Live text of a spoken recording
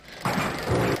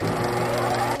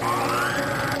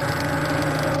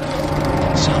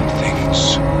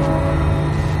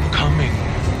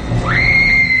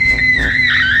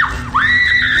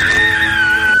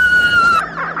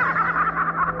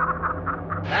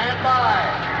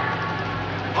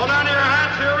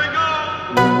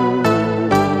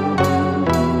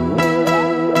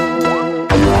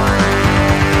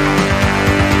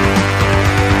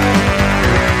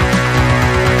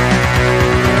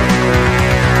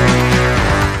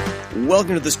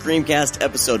welcome to the Screamcast,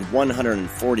 episode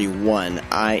 141.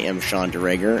 I am Sean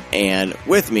DeRager, and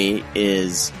with me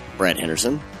is Brett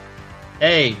Henderson.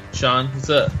 Hey, Sean,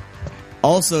 what's up?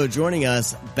 Also joining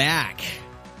us back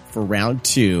for round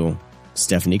 2,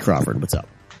 Stephanie Crawford. What's up?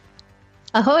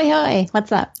 Ahoy, hoy.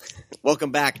 What's up?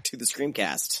 Welcome back to the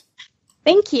Screamcast.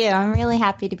 Thank you. I'm really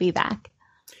happy to be back.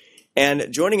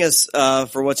 And joining us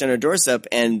for What's on Our Doorstep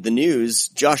and the news,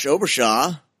 Josh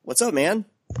Obershaw. What's up, man?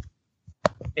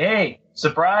 Hey,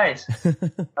 surprise.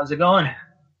 How's it going?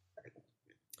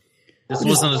 This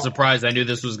wasn't a surprise. I knew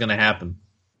this was going to happen.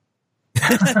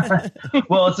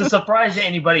 Well, it's a surprise to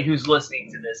anybody who's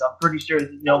listening to this. I'm pretty sure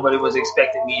nobody was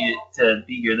expecting me to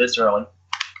be here this early.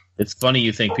 It's funny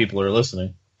you think people are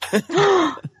listening.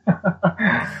 Womp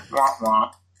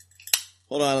womp.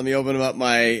 Hold on, let me open up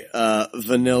my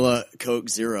vanilla Coke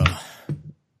Zero.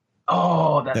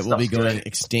 Oh, that will be going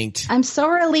extinct. I'm so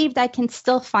relieved I can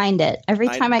still find it. Every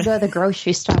time I go to the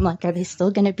grocery store, I'm like, are they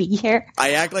still going to be here?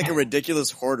 I act like a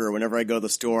ridiculous hoarder whenever I go to the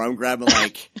store. I'm grabbing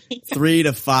like 3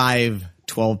 to 5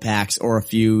 12-packs or a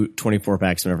few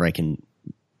 24-packs whenever I can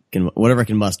whatever I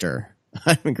can muster.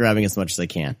 I'm grabbing as much as I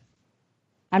can.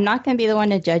 I'm not going to be the one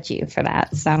to judge you for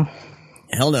that, so.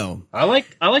 Hell no. I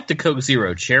like the Coke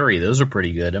Zero Cherry. Those are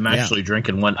pretty good. I'm actually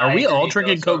drinking one. Are we all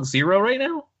drinking Coke Zero right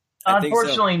now?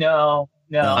 Unfortunately, so.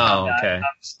 No. Oh, okay. I'm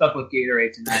stuck with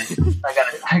Gatorade tonight.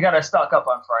 I gotta stock up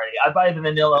on Friday. I buy the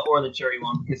vanilla or the cherry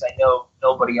one because I know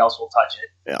nobody else will touch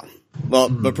it. Yeah. Well,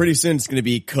 but pretty soon it's going to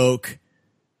be Coke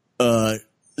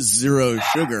Zero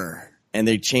Sugar, and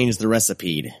they changed the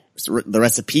recipe. The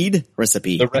recipe. The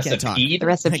recipe. The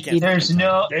recipe. There is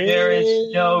no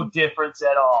difference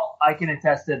at all. I can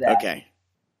attest to that. Okay.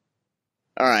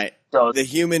 All right. So the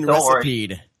human don't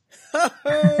recipe.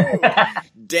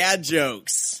 Dad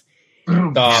jokes.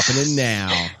 Stop. Happening now.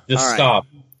 Just all right. stop.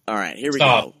 All right, here we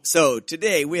go. So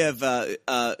today we have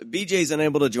BJ's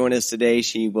unable to join us today.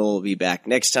 She will be back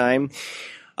next time.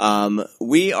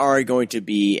 We are going to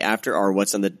be, after our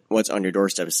What's on Your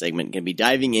Doorstep segment, going to be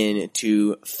diving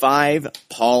into 5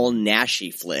 Paul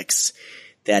Naschy flicks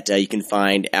that you can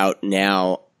find out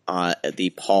now at the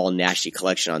Paul Naschy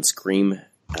collection on Scream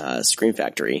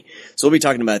Factory. So we'll be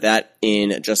talking about that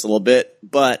in just a little bit.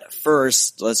 But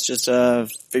first, let's just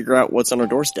figure out what's on our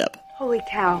doorstep. Holy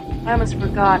cow, I almost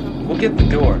forgot. We'll get the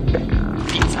door.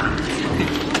 Pizza.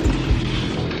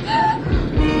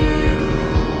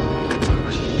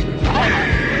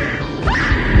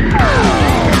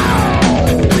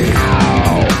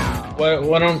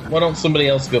 Why don't somebody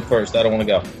else go first? I don't want to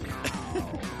go.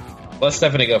 Let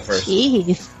Stephanie go first.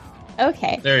 Jeez.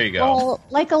 Okay. There you go. Well,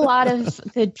 like a lot of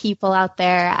good people out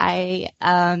there, I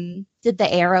did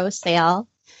the Arrow sale,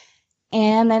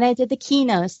 and then I did the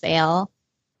Kino sale.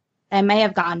 I may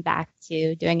have gone back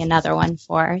to doing another one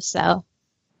for, so.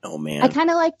 Oh, man. I kind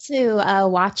of like to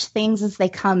watch things as they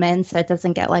come in so it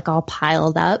doesn't get like all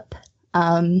piled up.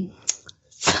 So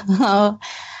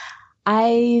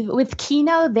with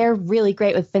Kino, they're really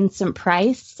great with Vincent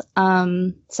Price.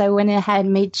 So I went ahead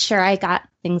and made sure I got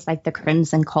things like the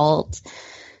Crimson Cult.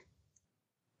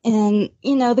 And,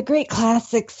 the great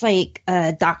classics like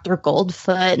Dr.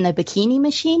 Goldfoot and the Bikini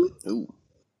Machine. Ooh.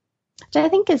 Which I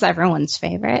think is everyone's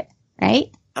favorite,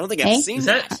 right? I don't think I've seen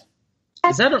that.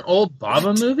 Is that an old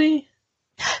Baba movie?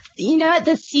 You know what?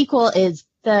 The sequel is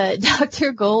the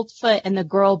Dr. Goldfoot and the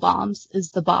Girl Bombs is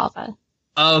the Baba.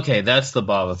 Oh, okay, that's the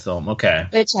Baba film. Okay.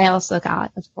 Which I also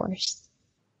got, of course.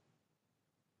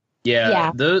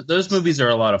 Yeah. Those movies are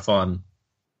a lot of fun.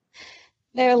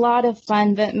 They're a lot of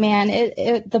fun, but man,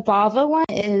 the Bava one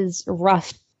is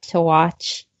rough to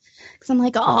watch. Because I'm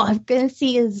like, I'm going to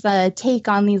see his take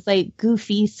on these like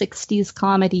goofy 60s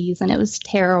comedies, and it was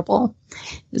terrible.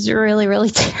 It was really, really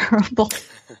terrible.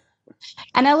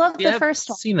 And I love the first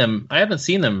one. I haven't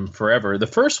seen them forever. The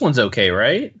first one's okay,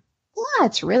 right? Yeah,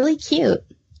 it's really cute.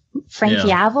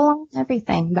 Frankie Avalon,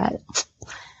 everything, but...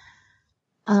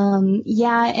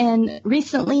 and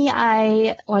recently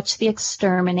I watched The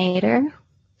Exterminator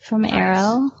from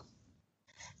Arrow.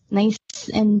 Nice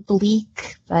and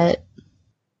bleak, but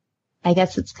I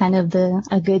guess it's kind of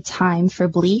a good time for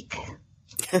bleak.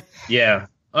 Yeah.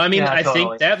 I mean, I totally.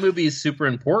 think that movie is super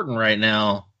important right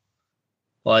now.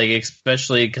 Like,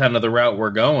 especially kind of the route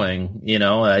we're going,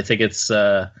 I think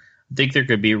I think there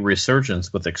could be a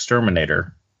resurgence with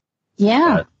Exterminator.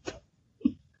 Yeah.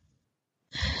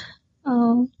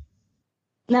 Oh.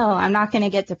 No, I'm not going to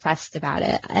get depressed about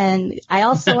it. And I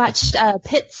also watched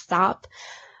Pit Stop,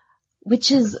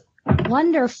 which is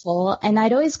wonderful. And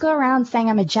I'd always go around saying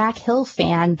I'm a Jack Hill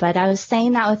fan, but I was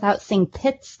saying that without saying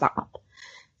Pit Stop.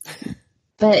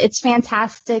 But it's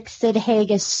fantastic. Sid Haig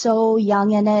is so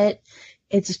young in it.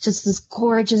 it's just this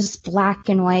gorgeous black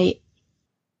and white,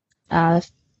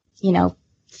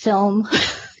 film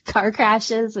car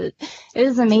crashes. It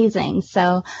is amazing.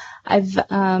 So I've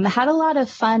had a lot of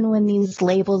fun when these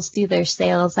labels do their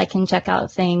sales. I can check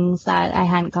out things that I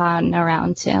hadn't gotten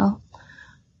around to.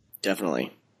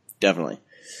 Definitely.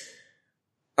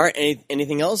 All right.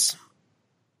 Anything else?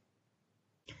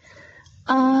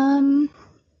 No,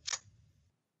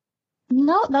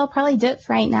 they'll probably do it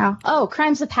for right now. Oh,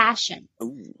 Crimes of Passion.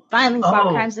 Ooh. Finally saw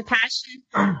Crimes of Passion.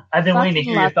 I've been waiting to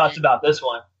hear your thoughts about this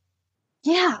one.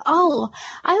 Yeah. Oh,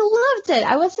 I loved it.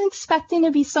 I wasn't expecting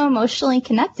to be so emotionally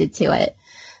connected to it.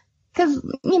 Because,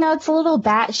 it's a little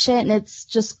batshit and it's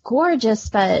just gorgeous,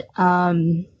 but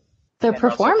the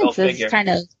performances kind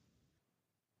of...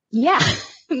 Yeah.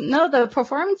 No, the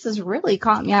performances really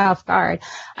caught me off guard.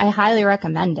 I highly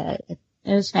recommend it.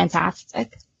 It was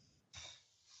fantastic.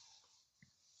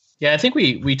 Yeah, I think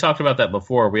we talked about that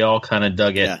before. We all kind of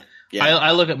dug it. Yeah.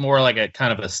 I look at more like a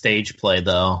kind of a stage play,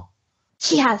 though.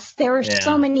 Yes, there were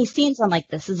so many scenes. I'm like,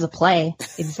 this is a play.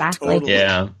 Exactly. Totally.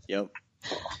 Yeah. Yep.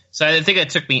 So I think it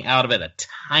took me out of it a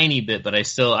tiny bit, but I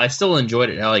still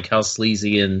enjoyed it. How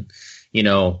sleazy and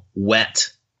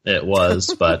wet it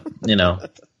was. But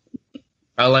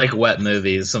I like wet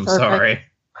movies. I'm sorry.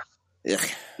 Yeah.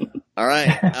 All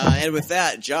right. And with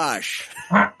that, Josh,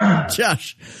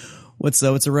 what's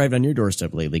arrived on your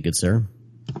doorstep lately, good sir?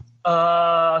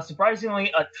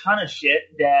 Surprisingly, a ton of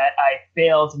shit that I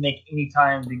failed to make any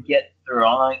time to get through.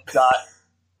 I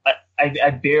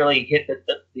barely hit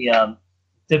the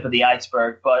tip of the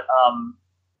iceberg, but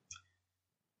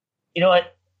you know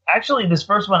what? Actually, this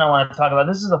first one I want to talk about,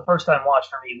 this is a first-time watch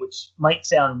for me, which might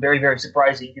sound very, very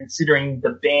surprising considering the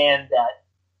band that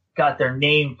got their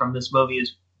name from this movie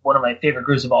is one of my favorite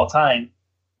groups of all time.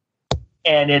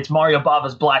 And it's Mario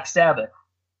Bava's Black Sabbath,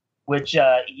 which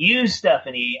you,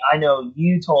 Stephanie, I know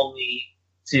you told me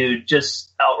to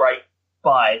just outright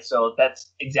buy, so that's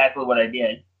exactly what I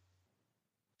did.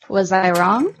 Was I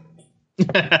wrong?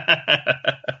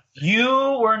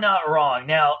 You were not wrong.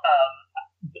 Now,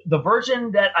 the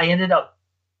version that I ended up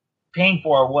paying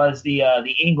for was the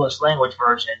English language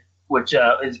version, which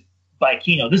is by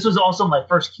Kino. This was also my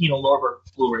first Kino Lorber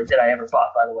Blu-ray that I ever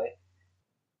bought, by the way.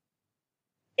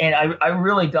 And I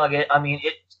really dug it. I mean,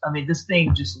 this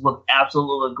thing just looked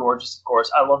absolutely gorgeous. Of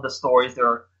course, I love the stories;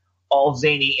 they're all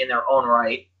zany in their own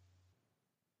right.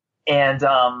 And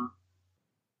I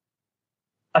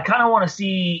kind of want to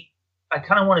see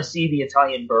the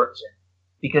Italian version,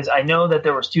 because I know that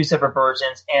there was 2 separate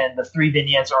versions, and the 3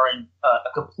 vignettes are in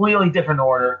a completely different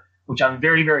order, which I'm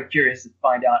very, very curious to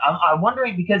find out. I'm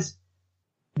wondering, because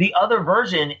the other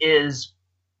version is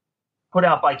put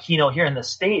out by Kino here in the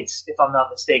States, if I'm not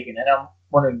mistaken, and I'm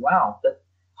wondering, wow,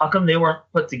 how come they weren't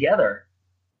put together?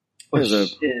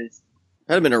 That'd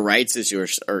have been a rights issue,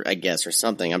 or I guess, or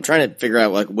something. I'm trying to figure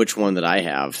out which one that I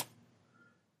have.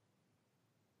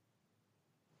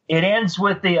 It ends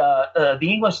with the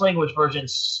English language version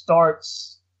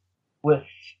starts with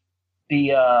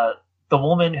the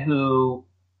woman who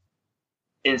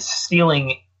is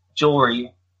stealing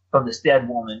jewelry from this dead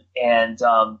woman, and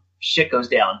shit goes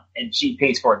down, and she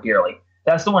pays for it dearly.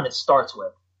 That's the one it starts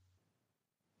with.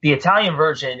 The Italian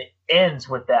version ends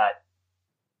with that.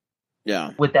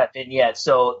 Yeah. With that vignette.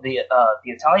 So the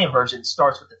Italian version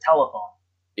starts with the telephone.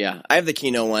 Yeah, I have the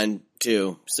Kino one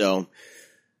too. So.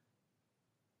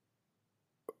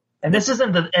 And this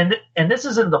isn't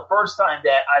the first time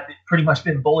that I've pretty much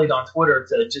been bullied on Twitter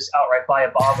to just outright buy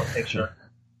a Bava picture.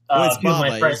 Well, it's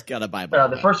Bava. You just gotta buy Bava.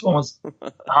 The first one was,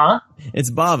 huh? It's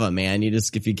Bava, man.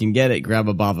 If you can get it, grab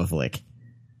a Bava flick.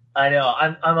 I know.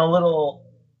 I'm a little.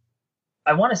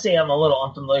 I want to say I'm a little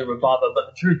unfamiliar with Bava, but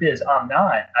the truth is I'm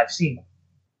not. I've seen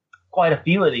quite a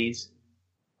few of these.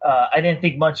 I didn't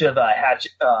think much of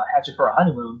Hatchet for a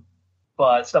Honeymoon,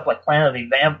 but stuff like Planet of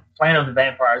the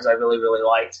Vampires I really, really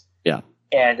liked. Yeah.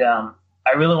 And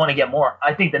I really want to get more.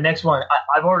 I think the next one,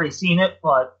 I've already seen it,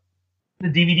 but the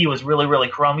DVD was really, really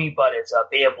crummy, but it's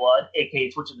Bay of Blood,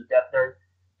 a.k.a. Twitch of the Death Nerd.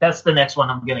 That's the next one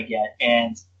I'm going to get.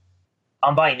 And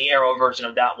I'm buying the Arrow version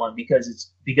of that one because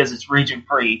it's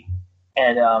region-free,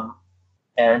 and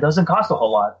it doesn't cost a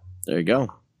whole lot. There you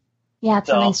go. Yeah, it's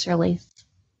a nice release.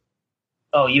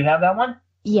 Oh, you have that one?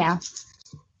 Yeah.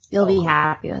 You'll be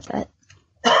happy with it.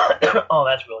 Oh,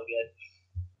 that's really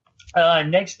good.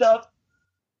 Next up,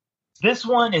 this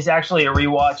one is actually a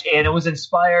rewatch, and it was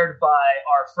inspired by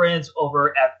our friends over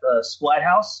at the Splat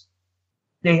House.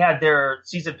 They had their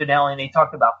season finale, and they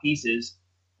talked about Pieces.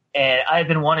 And I've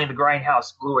been wanting the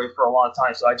Grindhouse Blu-ray for a long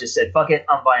time, so I just said, fuck it,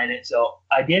 I'm buying it. So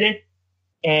I did it,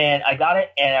 and I got it,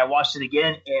 and I watched it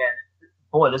again, and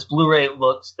boy, this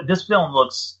film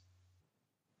looks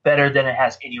better than it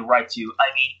has any right to. I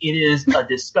mean, it is a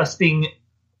disgusting,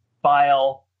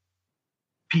 vile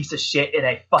piece of shit, and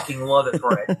I fucking love it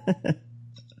for it.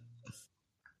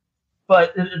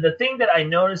 But the thing that I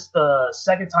noticed the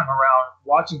second time around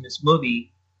watching this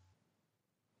movie,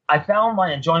 I found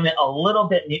my enjoyment a little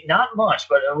bit, not much,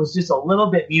 but it was just a little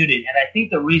bit muted. And I think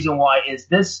the reason why is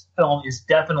this film is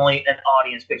definitely an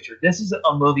audience picture. This is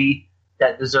a movie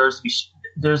that deserves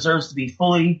to be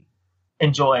fully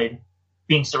enjoyed,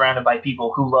 being surrounded by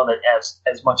people who love it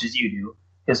as much as you do.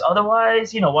 Because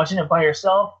otherwise, watching it by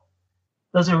yourself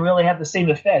doesn't really have the same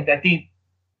effect. I think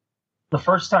the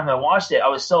first time I watched it, I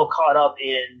was so caught up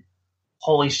in,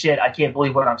 holy shit, I can't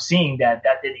believe what I'm seeing, that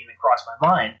didn't even cross my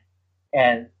mind.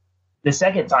 And the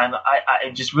second time, I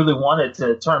just really wanted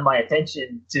to turn my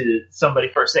attention to somebody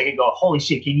for a second and go, holy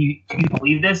shit, can you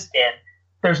believe this? And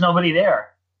there's nobody there.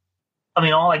 I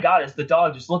mean, all I got is the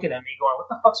dog just looking at me going, what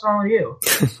the fuck's wrong with you?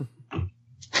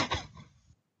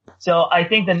 So I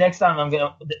think the next time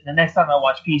I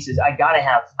watch Pieces, I gotta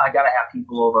have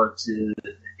people over to,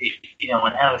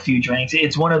 and have a few drinks.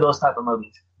 It's one of those type of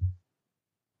movies.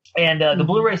 And the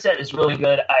Blu-ray set is really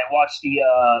good. I watched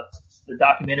the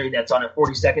documentary that's on it,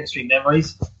 42nd Street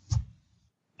Memories.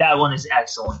 That one is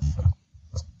excellent.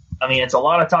 I mean, it's a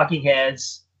lot of talking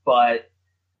heads, but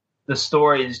the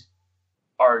stories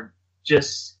are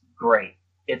just great.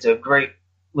 It's a great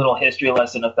little history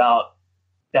lesson about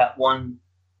that one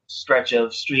stretch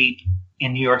of street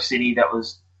in New York City that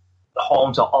was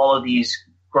home to all of these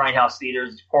grindhouse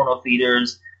theaters, porno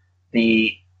theaters,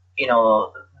 the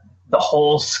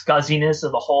whole scuzziness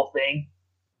of the whole thing.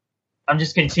 I'm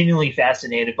just continually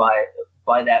fascinated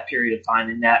by that period of time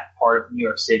in that part of New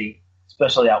York City,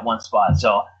 especially that one spot.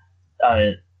 So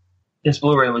this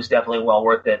Blu-ray was definitely well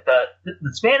worth it.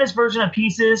 The Spanish version of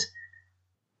Pieces,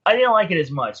 I didn't like it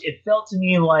as much. It felt to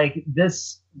me like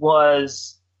this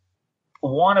was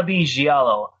wannabe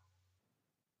giallo.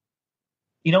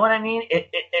 You know what I mean? It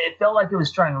felt like it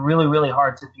was trying really, really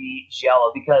hard to be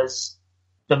giallo because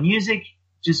the music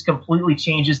just completely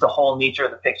changes the whole nature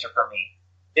of the picture for me.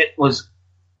 It was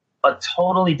a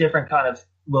totally different kind of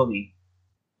movie.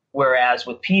 Whereas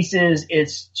with Pieces,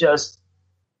 it's just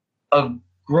a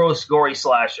gross, gory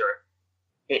slasher.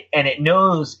 And it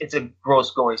knows it's a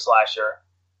gross, gory slasher,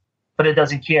 but it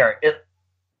doesn't care. It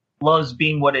loves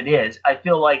being what it is. I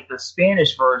feel like the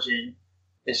Spanish version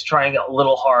is trying a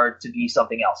little hard to be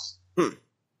something else. I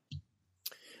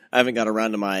haven't got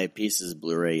around to my Pieces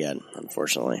Blu-ray yet,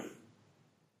 unfortunately.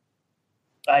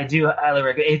 I do highly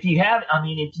recommend.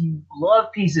 If you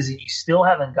love Pieces and you still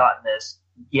haven't gotten this,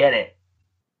 get it.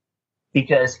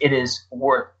 Because it is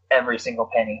worth every single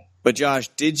penny. But Josh,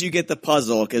 did you get the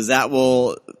puzzle? Because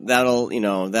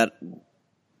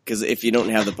because if you don't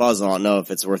have the puzzle, I don't know if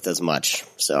it's worth as much.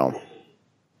 So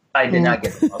I did not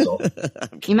get the puzzle.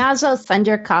 You might as well send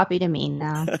your copy to me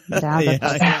now. Yeah,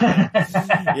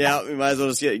 we might as well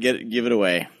just give it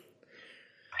away.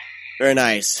 Very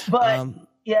nice. But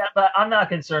but I'm not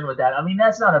concerned with that. I mean,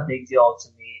 that's not a big deal to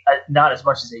me. Not as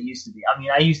much as it used to be. I mean,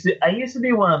 I used to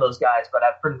be one of those guys, but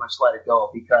I've pretty much let it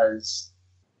go because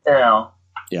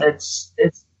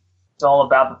it's all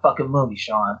about the fucking movie,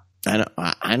 Sean.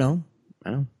 I know.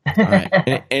 All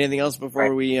right. Anything else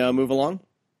before we move along?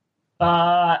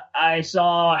 I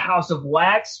saw House of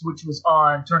Wax, which was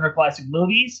on Turner Classic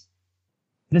Movies.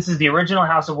 This is the original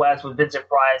House of Wax with Vincent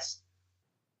Price.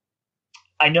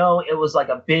 I know it was like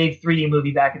a big 3D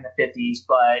movie back in the 50s,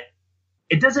 but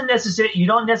you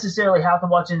don't necessarily have to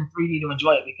watch it in 3D to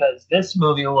enjoy it because this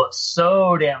movie looks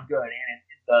so damn good and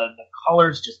the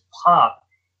colors just pop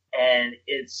and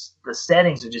the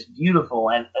settings are just beautiful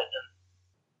and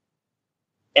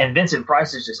Vincent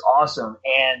Price is just awesome.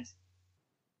 And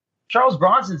Charles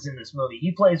Bronson's in this movie.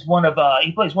 He plays one of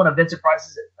Vincent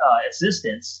Price's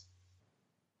assistants.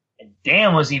 And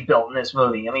damn, was he built in this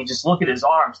movie. I mean, just look at his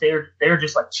arms. They're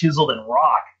just like chiseled in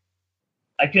rock.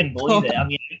 I couldn't believe it. I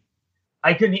mean,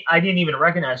 I didn't even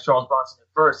recognize Charles Bronson at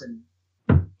first,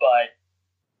 but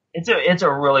it's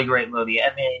a really great movie.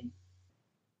 I mean,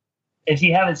 if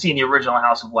you haven't seen the original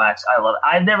House of Wax, I love it.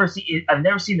 I've never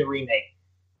seen the remake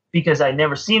because I'd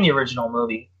never seen the original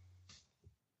movie,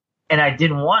 and I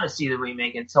didn't want to see the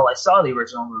remake until I saw the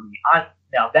original movie.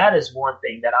 Now that is one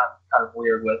thing that I'm kind of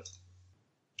weird with.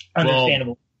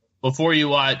 Understandable. Well, before you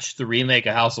watch the remake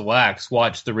of House of Wax,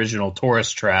 watch the original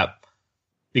Tourist Trap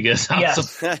because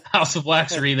House of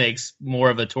Wax remake's more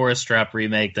of a Tourist Trap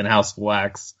remake than House of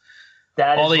Wax.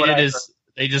 All they did is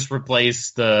they just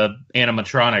replaced the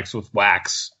animatronics with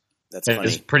wax. That's funny.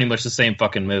 It's pretty much the same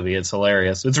fucking movie. It's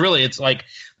hilarious. It's like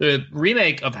the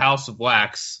remake of House of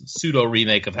Wax, pseudo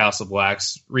remake of House of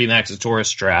Wax, Remax of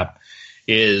Tourist Trap,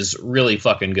 is really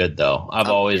fucking good though. I've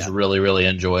always really, really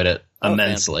enjoyed it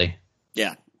immensely. Fan.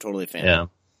 Yeah, totally fan. Yeah.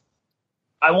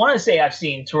 I want to say I've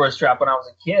seen Tourist Trap when I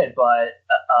was a kid, but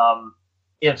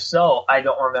if so, I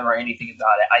don't remember anything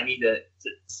about it. I need to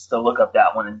look up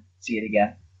that one and see it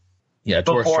again. Yeah,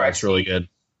 Tourist Trap's really good.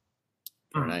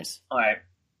 Nice. All right.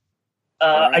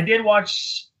 I did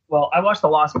watch. Well, I watched The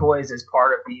Lost Boys as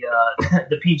part of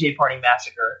the PJ Party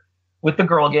Massacre with the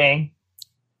girl gang,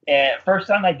 and first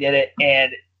time I did it,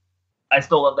 and I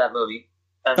still love that movie.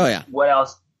 And what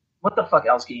else? What the fuck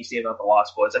else can you say about The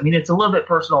Lost Boys? I mean, it's a little bit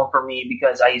personal for me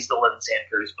because I used to live in Santa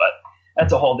Cruz, but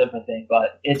that's a whole different thing.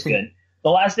 But it's good.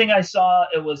 The last thing I saw,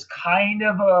 it was kind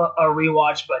of a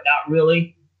rewatch, but not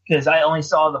really, because I only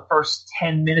saw the first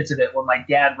 10 minutes of it when my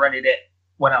dad rented it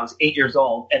when I was 8 years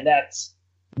old, and that's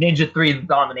Ninja 3: The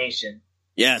Domination.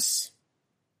 Yes.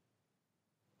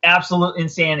 Absolute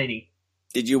insanity.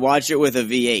 Did you watch it with a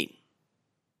V8?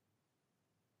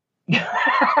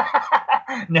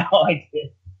 No, I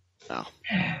didn't. Oh.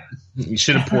 You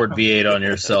should have poured V8 on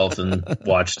yourself and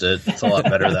watched it. It's a lot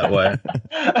better that way.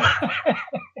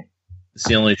 It's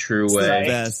the only true way.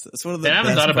 It's one of the and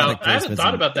best. I haven't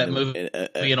thought about that movie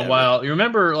in a while. You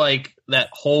remember like that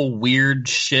whole weird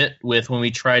shit with when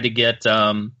we tried to get shit,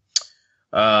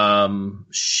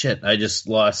 I just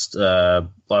lost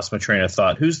my train of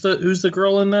thought. Who's the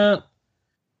girl in that?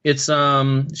 It's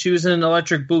she was in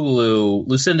Electric Boogaloo,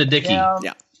 Lucinda Dickey.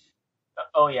 Yeah.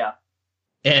 Oh yeah.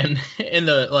 And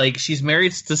the like she's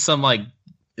married to some like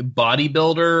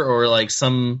bodybuilder or like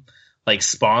some like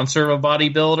sponsor of a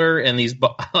bodybuilder, and these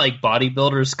like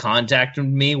bodybuilders contacted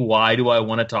me. Why do I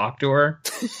want to talk to her?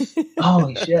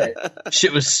 Holy shit.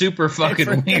 Shit was super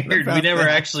fucking weird. We never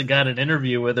actually got an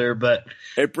interview with her, but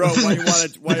hey bro,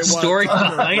 the story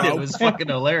behind it was fucking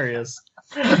hilarious.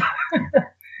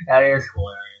 That is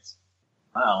hilarious.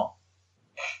 Wow.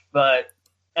 But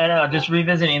I don't know, just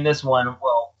revisiting this one,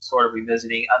 well, sort of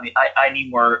revisiting. I mean, I need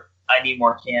more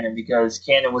canon because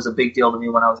canon was a big deal to me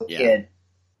when I was a kid.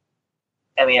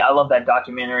 I mean, I love that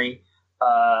documentary.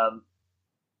 I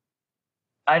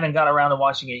haven't got around to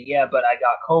watching it yet, but I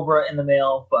got Cobra in the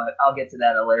mail, but I'll get to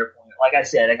that at a later point. Like I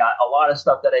said, I got a lot of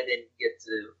stuff that I didn't get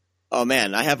to. Oh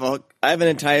man, I have an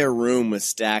entire room with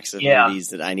stacks of movies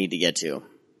that I need to get to.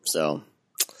 So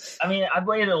I mean, I've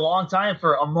waited a long time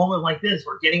for a moment like this.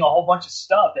 We're getting a whole bunch of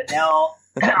stuff, and now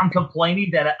I'm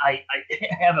complaining that I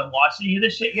haven't watched any of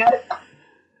this shit yet.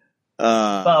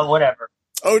 But whatever.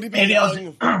 Maybe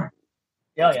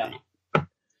Yeah.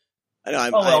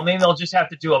 Maybe I'll just have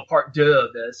to do a part 2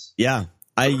 of this. Yeah.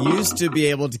 I used to be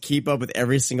able to keep up with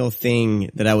every single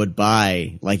thing that I would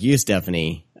buy, like you,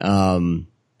 Stephanie.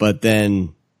 But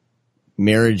then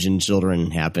marriage and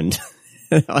children happened.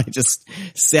 I just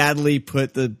sadly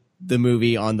put the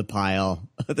movie on the pile,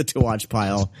 the to watch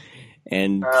pile,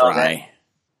 and cry.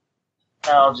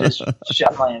 I'll just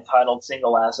shut my entitled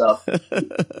single ass up.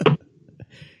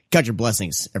 Got your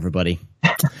blessings, everybody.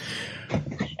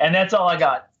 And that's all I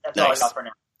got. That's all I got for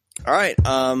now. All right.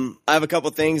 I have a couple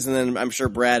things, and then I'm sure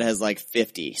Brad has like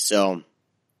 50. So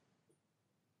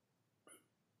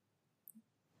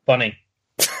funny.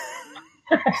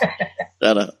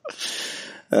 Shut up.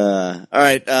 All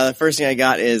right. The first thing I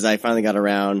got is I finally got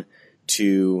around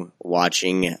to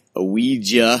watching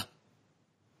Ouija,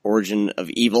 Origin of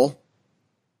Evil,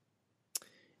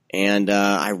 and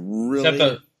I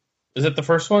really is that the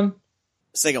first one?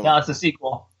 Second one. No, it's a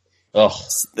sequel. Oh,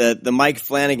 the Mike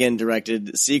Flanagan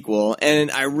directed sequel,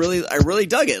 and I really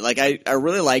dug it. Like I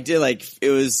really liked it. Like it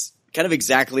was kind of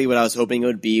exactly what I was hoping it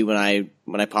would be when I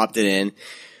popped it in.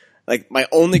 Like my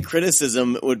only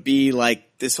criticism would be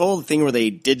like this whole thing where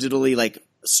they digitally like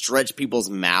stretch people's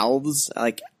mouths.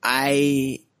 Like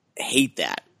I hate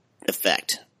that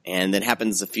effect, and that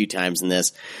happens a few times in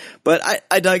this. But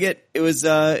I dug it. It was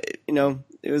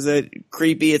it was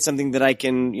creepy. It's something that I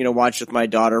can, watch with my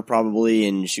daughter probably,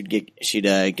 and she'd get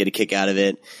a kick out of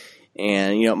it.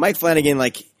 And, Mike Flanagan,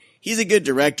 like, he's a good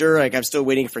director. Like, I'm still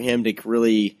waiting for him to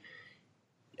really,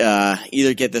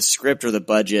 either get the script or the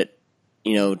budget,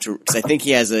 cause I think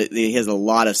he has a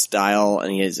lot of style,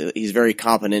 and he's very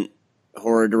competent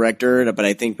horror director, but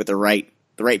I think with the right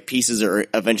pieces are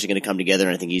eventually going to come together,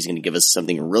 and I think he's going to give us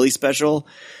something really special.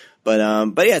 But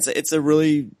yeah, it's a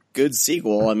really good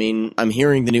sequel. I mean, I'm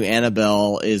hearing the new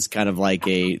Annabelle is kind of like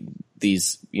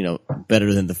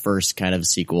better than the first kind of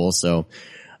sequel. So,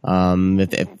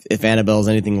 if Annabelle's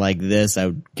anything like this, I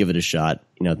would give it a shot,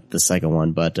 the second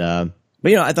one. But,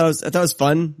 But I thought it was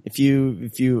fun. If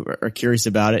you are curious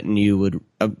about it, and it would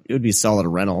be a solid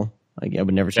rental. I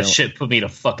would never show. That shit put me to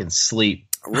fucking sleep.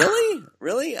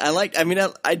 Really?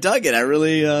 I dug it. I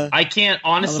really. I can't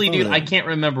honestly, dude. I can't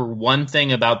remember one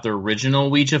thing about the original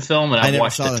Ouija film, and I've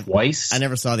watched it twice. I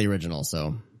never saw the original,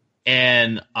 so.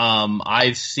 And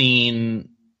I've seen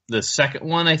the second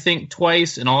one, I think,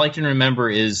 twice, and all I can remember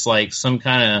is like some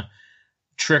kind of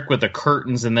trick with the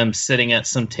curtains and them sitting at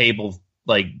some table,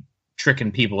 like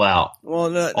tricking people out. Well,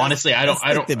 no, honestly, I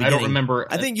don't remember.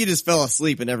 I think you just fell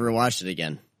asleep and never watched it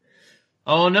again.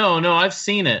 Oh no, I've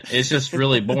seen it. It's just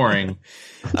really boring.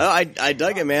 I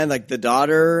dug it, man. Like the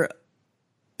daughter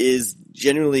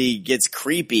genuinely gets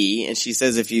creepy, and she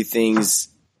says a few things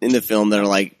in the film that are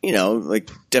like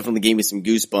definitely gave me some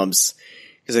goosebumps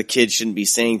because a kid shouldn't be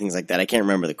saying things like that. I can't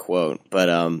remember the quote,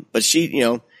 but she,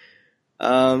 I don't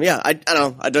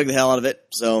know. I dug the hell out of it.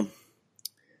 So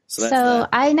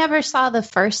I never saw the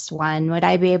first one. Would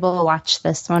I be able to watch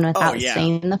this one without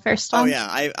seeing the first one? Oh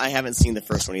yeah, I haven't seen the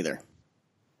first one either.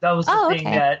 That was the thing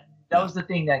that was the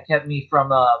thing that kept me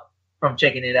from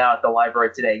checking it out at the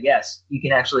library today. Yes, you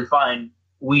can actually find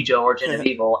Ouija Origin of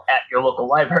Evil at your local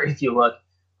library if you look.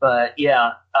 But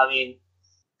yeah, I mean,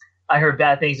 I heard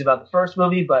bad things about the first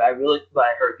movie, but I heard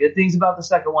good things about the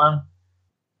second one.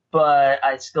 But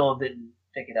I still didn't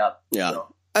pick it up. Yeah.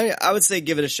 So. I would say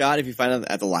give it a shot if you find it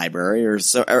at the library or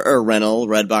a rental,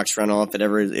 Redbox rental, if it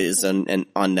ever is on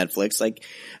Netflix. Like,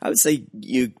 I would say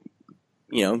you'd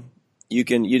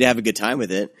have a good time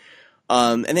with it.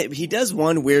 He does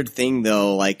one weird thing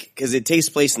though, like, cause it takes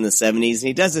place in the 70s, and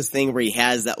he does this thing where he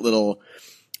has that little,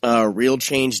 real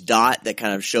change dot that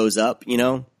kind of shows up,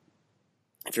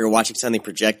 if you're watching something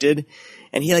projected,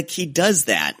 and he does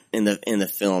that in the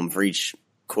film for each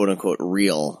quote unquote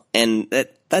reel. And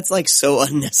that's like so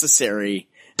unnecessary.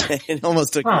 It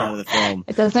almost took me out of the film.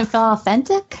 It doesn't feel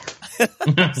authentic.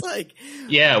 It's like,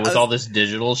 with all this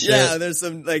digital shit. Yeah, there's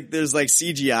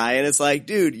CGI, and it's like,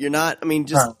 dude, you're not. I mean,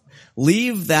 just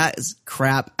leave that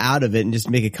crap out of it and just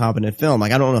make a competent film.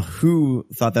 Like, I don't know who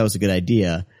thought that was a good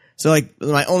idea. So, like,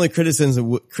 my only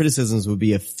criticisms would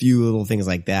be a few little things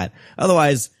like that.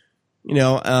 Otherwise,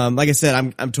 like I said,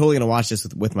 I'm totally gonna watch this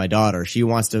with my daughter. She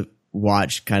wants to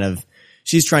watch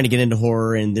she's trying to get into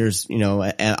horror, and there's,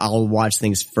 I'll watch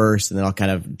things first, and then I'll kind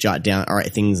of jot down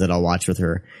things that I'll watch with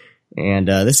her. And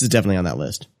this is definitely on that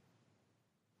list.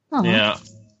 Aww. Yeah.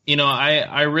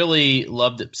 I really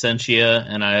loved Absentia,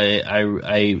 and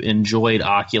I enjoyed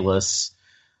Oculus,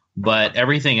 but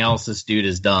everything else this dude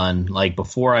has done, like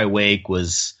Before I Wake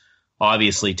was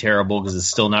obviously terrible because it's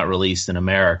still not released in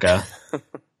America.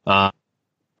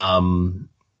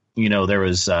 There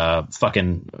was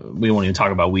we won't even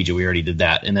talk about Ouija. We already did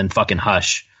that. And then fucking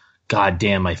Hush. God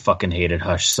damn, I fucking hated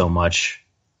Hush so much.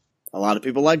 A lot of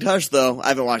people liked Hush, though. I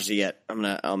haven't watched it yet. I'm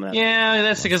gonna. Yeah,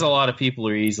 that's because a lot of people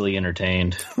are easily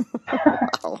entertained.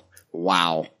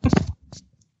 Wow.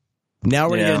 Now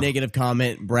we're gonna get a negative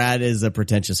comment. Brad is a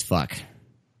pretentious fuck.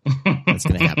 That's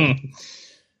gonna happen.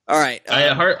 All right.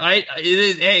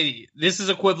 Hey, this is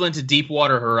equivalent to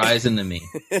Deepwater Horizon to me.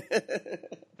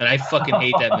 And I fucking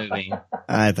hate that movie.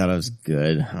 I thought it was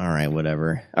good. All right,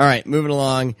 whatever. All right, moving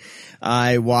along.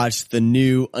 I watched the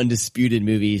new Undisputed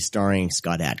movie starring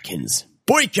Scott Adkins.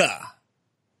 Boyka!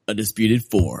 Undisputed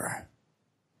 4.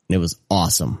 And it was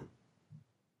awesome.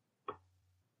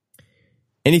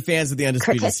 Any fans of the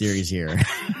Undisputed series here?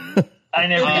 I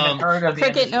never even heard of the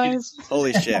cricket noise.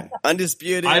 Holy shit.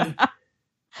 Undisputed.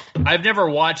 I've never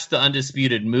watched the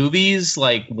Undisputed movies,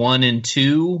 like 1 and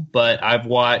 2, but I've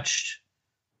watched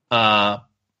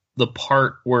the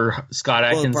part where Scott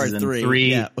Atkins is in 3.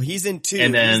 Yeah, well, he's in 2.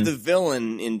 And then, he's the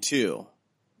villain in 2.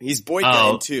 He's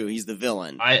Boyka in 2. He's the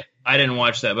villain. I didn't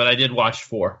watch that, but I did watch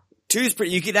 4. 2 is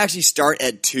pretty. You could actually start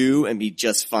at 2 and be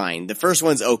just fine. The first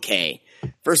one's okay.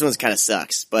 First one's kind of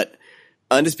sucks, but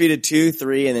Undisputed 2,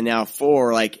 3, and then now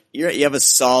 4. Like you have a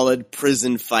solid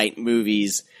prison fight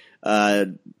movies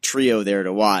trio there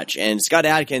to watch. And Scott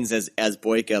Adkins as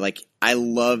Boyka, like, I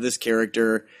love this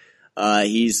character.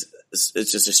 It's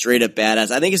just a straight up badass.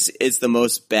 I think it's the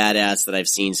most badass that I've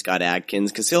seen Scott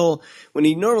Adkins, because when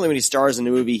he stars in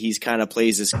a movie, he's kind of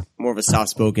plays this more of a soft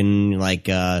spoken like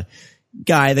guy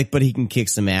that, but he can kick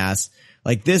some ass.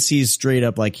 Like this, he's straight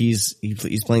up like he's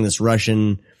playing this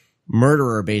Russian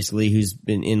murderer basically who's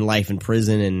been in life in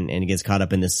prison and he gets caught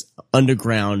up in this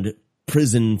underground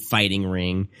prison fighting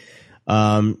ring.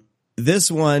 This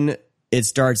one, it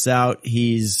starts out,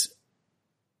 he's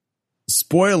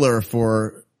spoiler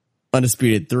for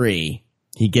Undisputed 3,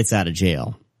 he gets out of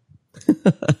jail.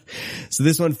 So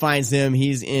this one finds him,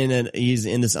 he's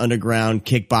in this underground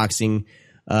kickboxing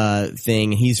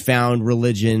thing. He's found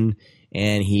religion,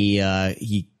 and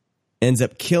he ends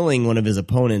up killing one of his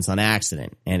opponents on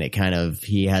accident, and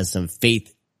he has some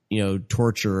faith,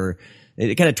 torture.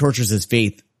 It kind of tortures his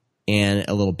faith and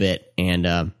a little bit,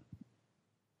 and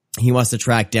he wants to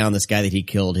track down this guy that he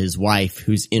killed, his wife,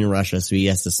 who's in Russia, so he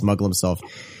has to smuggle himself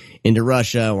into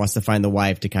Russia, wants to find the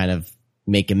wife to kind of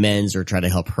make amends or try to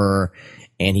help her,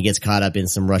 and he gets caught up in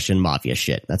some Russian mafia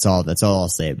shit. That's all I'll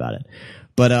say about it.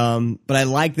 But I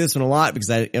like this one a lot because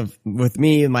with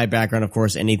me and my background, of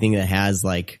course, anything that has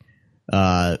like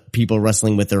people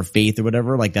wrestling with their faith or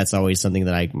whatever, like that's always something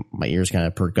that my ears kind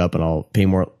of perk up and I'll pay a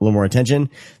little more attention.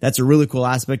 That's a really cool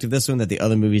aspect of this one that the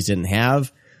other movies didn't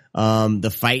have.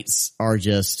 The fights are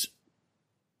just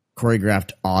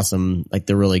choreographed awesome, like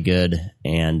they're really good,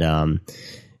 and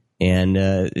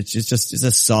it's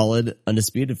a solid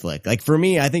Undisputed flick. Like for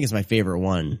me, I think it's my favorite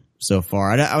one so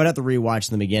far. I would have to rewatch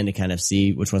them again to kind of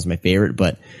see which one's my favorite,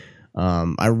 but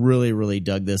I really, really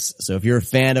dug this. So if you're a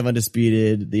fan of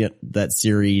Undisputed, that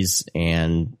series,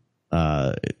 and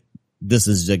this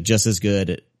is like just as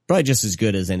good, probably just as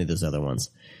good as any of those other ones.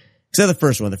 Except the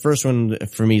first one. The first one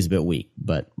for me is a bit weak,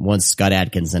 but once Scott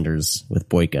Adkins enters with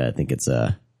Boyka, I think it's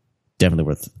definitely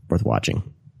worth watching.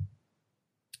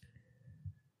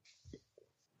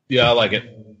 Yeah, I like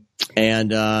it.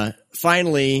 And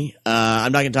finally,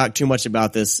 I'm not going to talk too much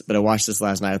about this, but I watched this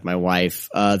last night with my wife.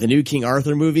 The new King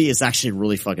Arthur movie is actually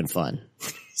really fucking fun.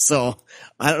 So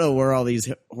I don't know where all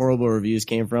these horrible reviews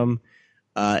came from.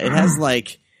 It has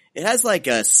like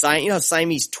a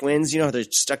Siamese twins, how they're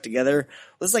stuck together.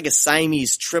 Well, it's like a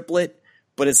Siamese triplet,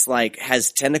 but it's like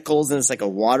has tentacles and it's like a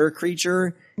water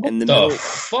creature. And the middle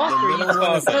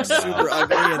one is like super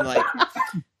ugly, and like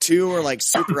two are like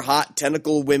super hot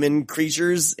tentacle women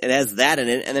creatures. It has that in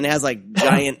it, and then it has like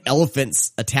giant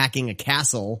elephants attacking a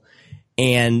castle.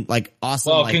 And like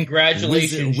awesome. Well, like,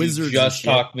 congratulations! wizards you just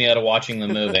talked me out of watching the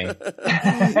movie.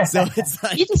 So it's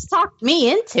like, you just talked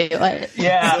me into it.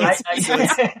 Yeah,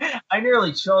 I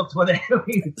nearly choked when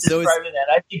you described that.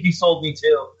 I think you sold me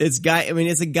too. It's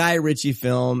a Guy Ritchie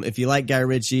film. If you like Guy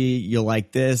Ritchie, you'll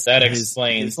like this. That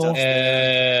explains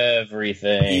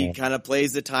everything. He kind of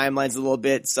plays the timelines a little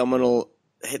bit. Someone will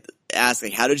ask,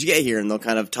 like, how did you get here? And they'll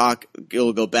kind of talk.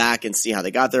 He'll go back and see how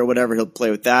they got there or whatever. He'll play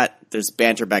with that. There's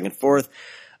banter back and forth.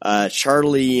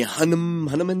 Charlie Hunnam,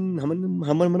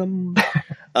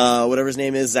 whatever his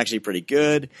name is actually pretty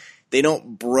good. They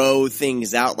don't bro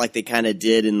things out like they kind of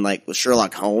did in like with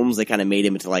Sherlock Holmes. They kind of made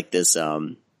him into like this,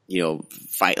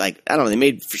 fight. Like, I don't know. They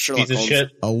made Sherlock Holmes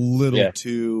a little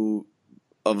too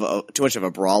much of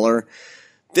a brawler.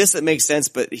 This, it makes sense,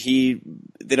 but they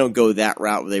don't go that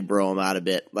route where they bro him out a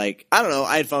bit. Like, I don't know.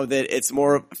 I had fun with it. It's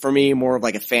more of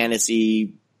like a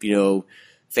fantasy,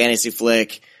 fantasy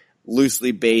flick,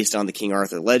 loosely based on the King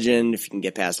Arthur legend. If you can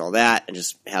get past all that and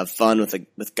just have fun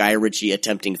with Guy Ritchie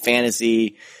attempting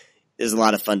fantasy, there's a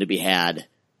lot of fun to be had.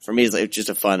 For me, it's just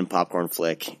a fun popcorn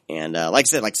flick. And, like I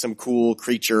said, like some cool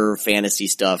creature fantasy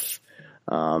stuff,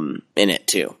 in it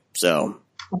too. So.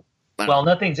 Well,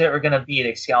 nothing's ever going to beat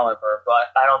Excalibur, but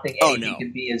I don't think anything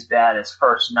can be as bad as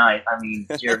First Night. I mean,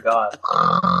 dear God.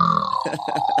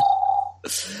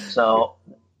 So,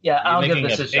 yeah, I'll give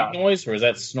this a shot. Noise, or is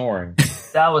that snoring?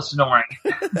 That was snoring.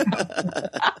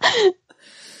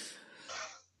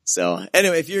 So,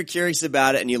 anyway, if you're curious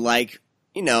about it and you like,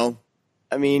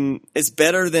 it's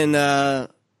better than a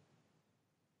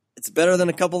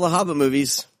couple of the Hobbit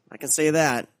movies. I can say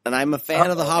that. And I'm a fan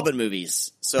of the Hobbit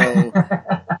movies. So,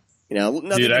 dude,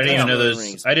 I didn't even know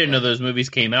those. I didn't know those movies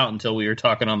came out until we were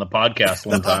talking on the podcast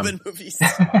one time. Hobbit movies.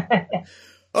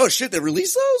 Oh shit! They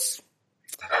released those.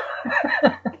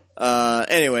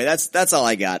 Anyway, that's all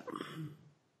I got.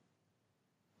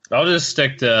 I'll just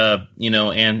stick to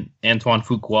Antoine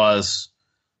Fuqua's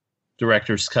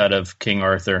director's cut of King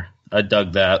Arthur. I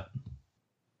dug that.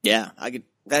 Yeah, I could.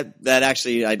 That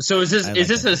actually. So is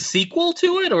this a sequel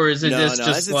to it, or is it just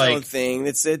it's its own thing?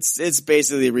 It's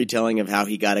basically a retelling of how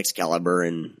he got Excalibur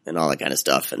and all that kind of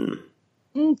stuff. And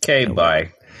okay,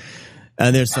 bye.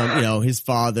 And there's some, his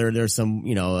father. There's some,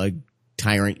 a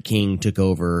tyrant king took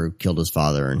over, killed his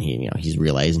father, and he's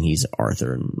realizing he's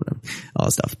Arthur and all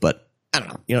that stuff. But I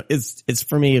don't know. It's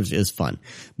for me, it's fun.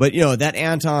 But that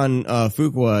Anton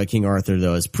Fuqua King Arthur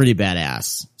though is pretty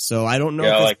badass. So I don't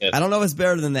know. I don't know if it's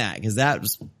better than that because that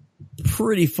was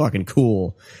pretty fucking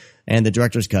cool, and the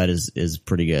director's cut is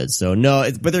pretty good. So no,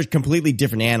 but they're completely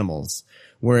different animals.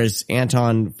 Whereas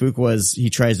Anton Fuqua's, he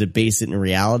tries to base it in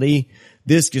reality.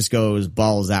 This just goes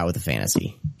balls out with the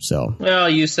fantasy. So well,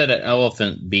 you said an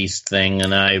elephant beast thing,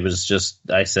 and I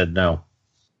said no.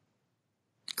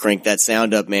 Crank that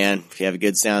sound up, man. If you have a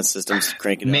good sound system,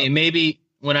 crank it up.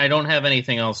 when I don't have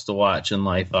anything else to watch in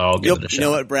life, I'll give it a shot. You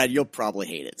know what, Brad? You'll probably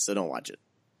hate it, so don't watch it.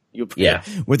 Yeah.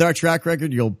 With our track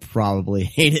record, you'll probably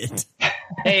hate it.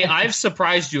 Hey, I've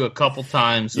surprised you a couple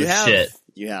times with shit.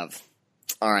 You have.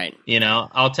 All right. You know,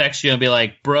 I'll text you and be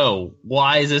like, bro,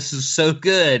 why is this so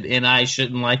good and I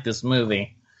shouldn't like this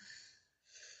movie?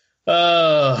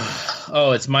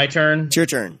 Oh, it's my turn? It's your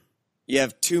turn. You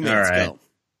have 2 minutes to go.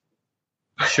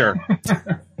 Sure.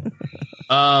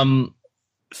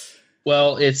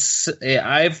 Well,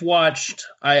 I've watched,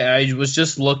 I was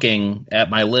just looking at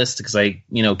my list because I,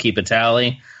 keep a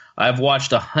tally. I've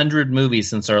watched 100 movies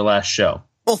since our last show.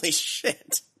 Holy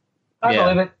shit. I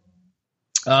believe it.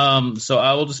 So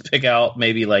I will just pick out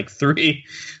maybe like 3.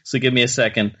 So give me a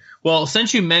second. Well,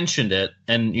 since you mentioned it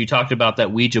and you talked about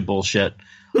that Ouija bullshit,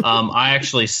 I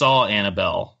actually saw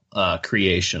Annabelle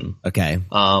Creation. Okay.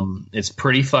 It's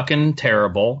pretty fucking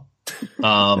terrible.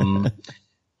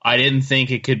 I didn't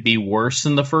think it could be worse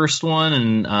than the first one,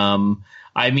 and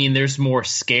I mean, there's more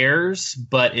scares,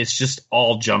 but it's just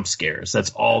all jump scares. That's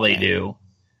all they do.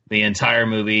 The entire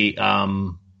movie.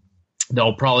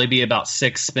 There'll probably be about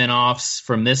 6 spin-offs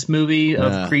from this movie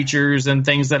of creatures and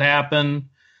things that happen.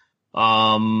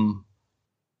 And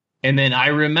then I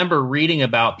remember reading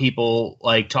about people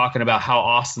like talking about how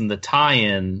awesome the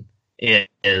tie-in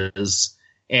is,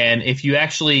 and if you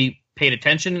actually paid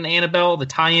attention in Annabelle, the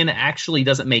tie-in actually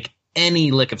doesn't make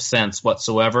any lick of sense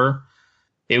whatsoever.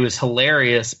 It was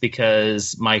hilarious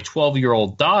because my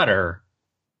 12-year-old daughter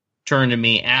turned to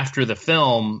me after the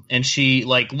film and she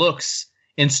like looks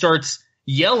and starts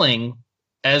yelling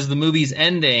as the movie's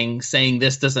ending saying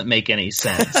this doesn't make any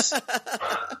sense.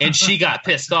 And she got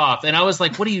pissed off and I was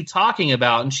like, what are you talking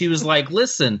about? And she was like,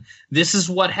 listen, this is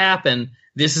what happened.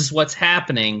 This is what's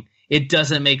happening. It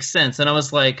doesn't make sense. And I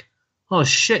was like, oh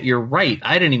shit, you're right.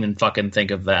 I didn't even fucking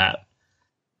think of that.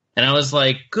 And I was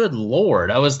like, good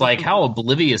Lord. I was like, how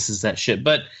oblivious is that shit?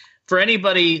 But for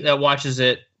anybody that watches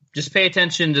it, just pay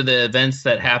attention to the events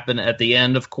that happen at the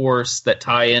end, of course, that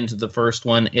tie into the first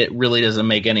one. It really doesn't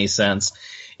make any sense.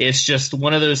 It's just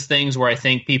one of those things where I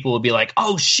think people will be like,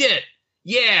 oh shit,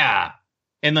 yeah.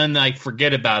 And then like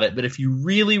forget about it. But if you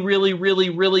really, really, really,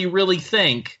 really, really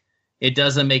think, it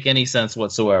doesn't make any sense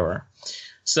whatsoever.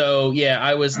 So, yeah,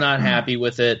 I was not happy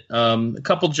with it. A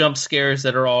couple jump scares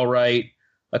that are all right,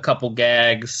 a couple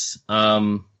gags,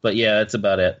 but yeah, that's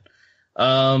about it.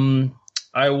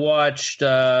 I watched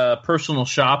Personal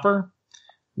Shopper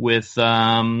with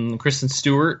Kristen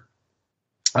Stewart.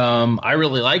 I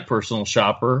really like Personal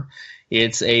Shopper.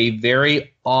 It's a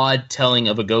very odd telling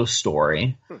of a ghost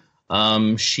story.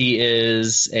 She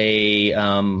is a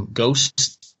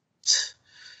ghost.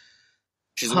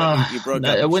 She's you broke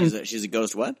up. She's a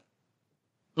ghost. What?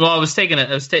 Well, I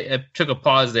took a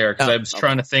pause there because I was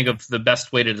trying to think of the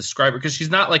best way to describe her because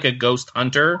she's not like a ghost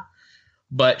hunter,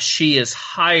 but she is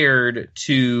hired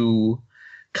to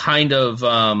kind of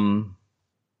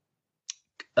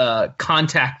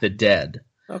contact the dead.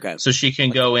 Okay. So she can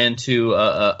go into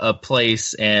a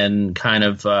place and kind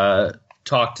of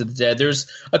talk to the dead. There's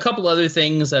a couple other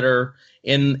things that are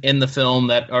in the film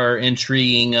that are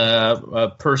intriguing,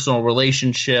 a personal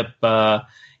relationship, stuff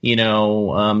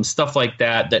like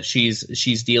that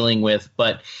she's dealing with.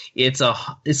 But it's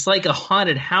like a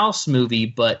haunted house movie,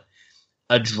 but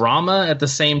a drama at the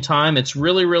same time. It's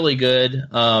really, really good.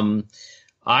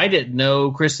 I didn't know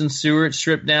Kristen Stewart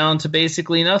stripped down to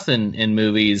basically nothing in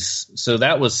movies, so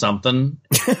that was something.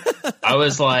 I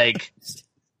was like,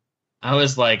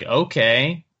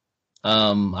 okay.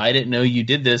 I didn't know you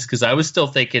did this because I was still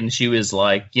thinking she was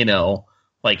like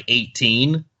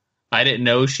 18. I didn't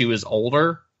know she was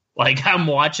older. Like I'm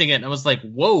watching it and I was like,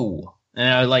 whoa. And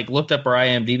I like looked up her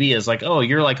IMDb as like, oh,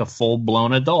 you're like a full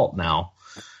blown adult now.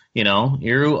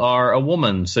 You are a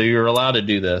woman, so you're allowed to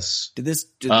do this. Did this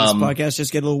podcast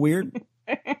just get a little weird?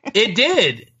 It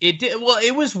did. Well,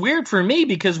 it was weird for me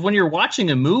because when you're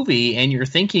watching a movie and you're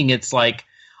thinking it's like,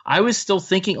 I was still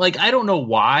thinking, like, I don't know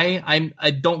why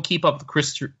I don't keep up with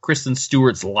Kristen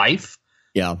Stewart's life.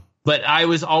 Yeah. But I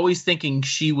was always thinking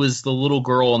she was the little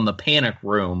girl in the panic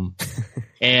room.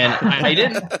 And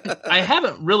I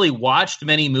haven't really watched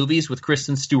many movies with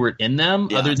Kristen Stewart in them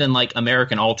other than like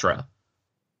American Ultra.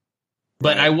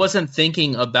 But I wasn't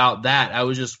thinking about that. I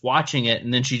was just watching it,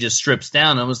 and then she just strips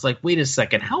down. I was like, wait a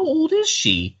second, how old is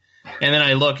she? And then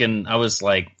I look, and I was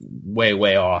like, way,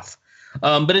 way off.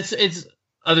 But it's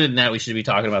other than that, we should be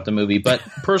talking about the movie. But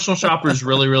Personal Shopper is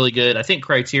really, really good. I think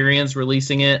Criterion's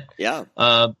releasing it. Yeah.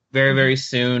 Very, very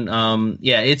soon.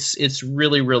 It's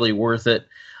really, really worth it.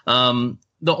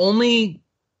 The only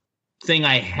thing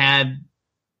I had,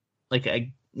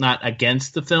 not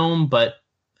against the film, but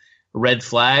red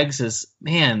flags is,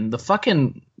 man, the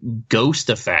fucking ghost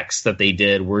effects that they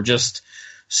did were just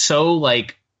so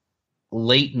like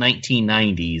late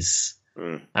 1990s.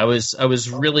 I was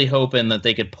really hoping that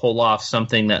they could pull off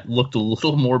something that looked a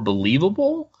little more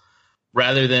believable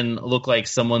rather than look like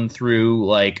someone threw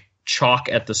like chalk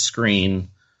at the screen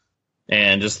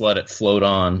and just let it float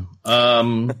on.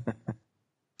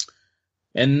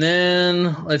 And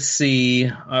then let's see,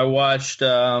 I watched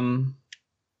well,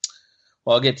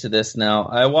 I'll get to this now.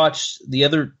 I watched the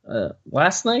other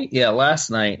last night. Yeah, last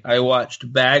night I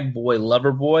watched Bag Boy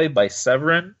Lover Boy by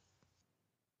Severin.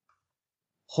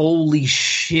 Holy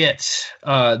shit.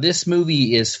 This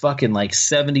movie is fucking like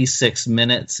 76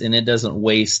 minutes and it doesn't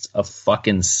waste a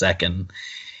fucking second.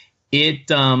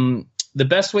 The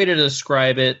best way to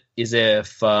describe it is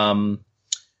if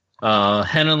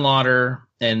Henenlotter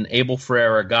and Abel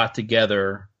Ferrara got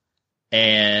together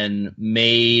and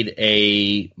made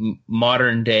a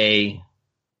modern day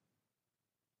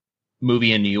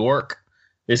movie in New York.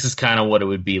 This is kind of what it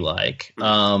would be like.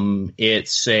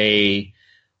 It's a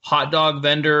hot dog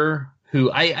vendor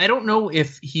who I don't know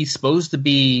if he's supposed to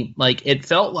be like, it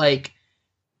felt like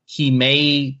he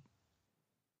may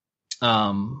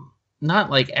not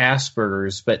like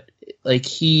Asperger's, but like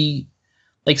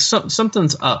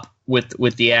something's up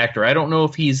with the actor. I don't know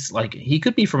if he's like, he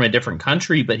could be from a different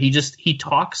country, but he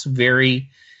talks very,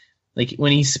 like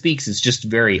when he speaks, it's just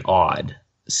very odd.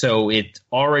 So it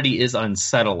already is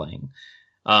unsettling.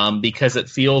 Because it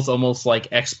feels almost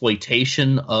like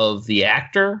exploitation of the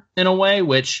actor in a way,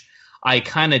 which I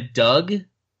kind of dug,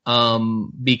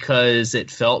 because it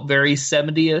felt very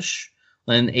 70-ish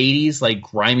and 80s, like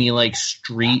grimy, like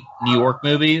street New York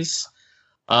movies.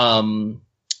 And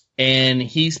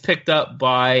he's picked up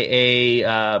by a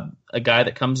guy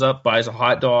that comes up, buys a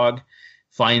hot dog,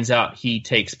 finds out he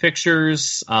takes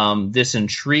pictures. This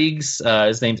intrigues,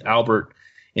 his name's Albert,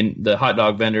 and the hot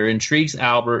dog vendor intrigues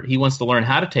Albert. He wants to learn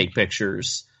how to take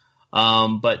pictures,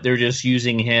 but they're just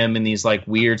using him in these like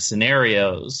weird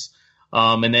scenarios.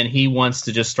 And then he wants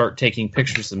to just start taking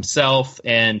pictures himself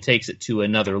and takes it to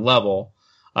another level.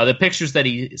 The pictures that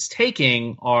he is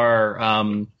taking are,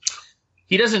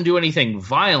 he doesn't do anything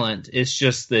violent. It's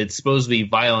just that it's supposed to be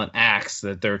violent acts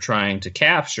that they're trying to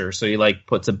capture. So he like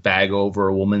puts a bag over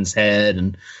a woman's head,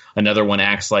 and another one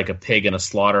acts like a pig in a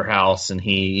slaughterhouse, and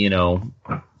he,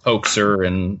 pokes her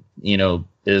and,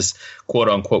 is quote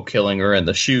unquote killing her in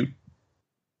the shoot.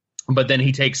 But then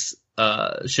he takes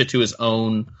shit to his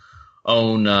own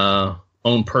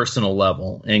personal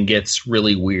level and gets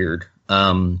really weird.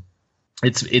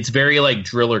 It's very like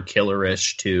Driller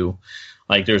Killer-ish too.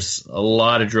 Like there's a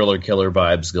lot of Driller Killer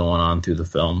vibes going on through the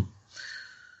film.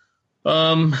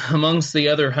 Amongst the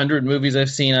other 100 movies I've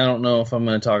seen, I don't know if I'm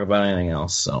going to talk about anything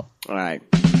else. So, all right.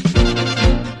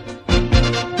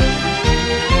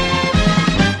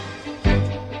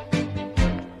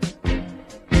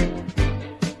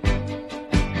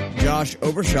 Josh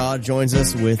Obershaw joins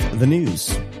us with the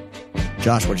news.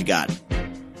 Josh, what you got?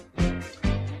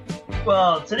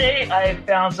 Well, today I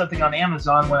found something on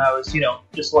Amazon when I was,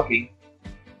 just looking.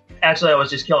 Actually, I was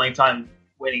just killing time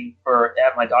waiting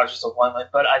at my doctor's appointment,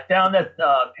 but I found that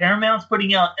Paramount's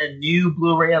putting out a new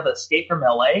Blu-ray of Escape from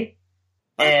LA,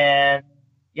 and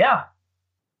yeah,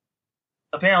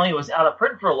 apparently it was out of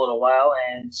print for a little while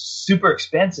and super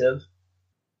expensive,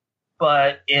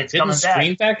 but it's coming back. Didn't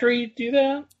Screen Factory do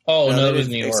that? Oh no, it was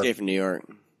New York. Escape from New York.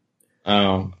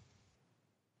 Oh.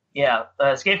 Yeah,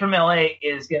 Escape from LA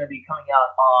is going to be coming out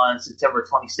on September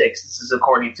 26th. This is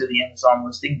according to the Amazon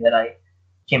listing that I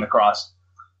came across.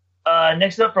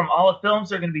 Next up from Olive Films,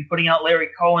 they're going to be putting out Larry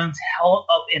Cohen's Hell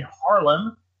Up in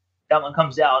Harlem. That one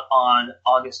comes out on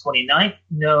August 29th.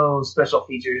 No special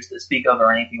features to speak of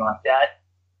or anything like that.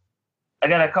 I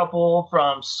got a couple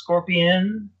from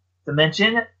Scorpion to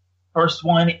mention. First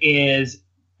one is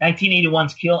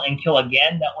 1981's Kill and Kill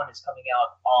Again. That one is coming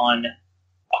out on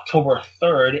October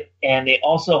 3rd. And they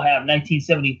also have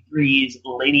 1973's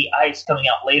Lady Ice coming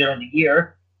out later in the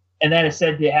year. And that is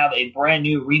said to have a brand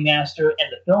new remaster, and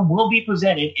the film will be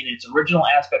presented in its original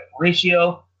aspect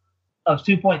ratio of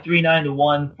 2.39 to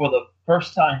 1 for the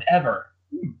first time ever.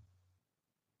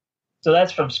 So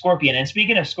that's from Scorpion. And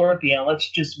speaking of Scorpion, let's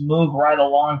just move right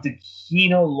along to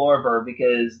Kino Lorber,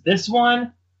 because this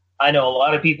one I know a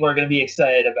lot of people are going to be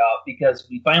excited about, because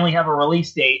we finally have a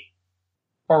release date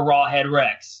for Rawhead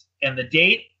Rex. And the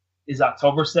date is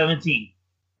October 17th.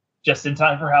 Just in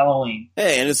time for Halloween.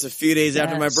 Hey, and it's a few days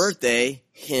after my birthday.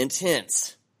 Hint,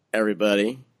 hint,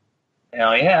 everybody.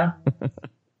 Hell yeah.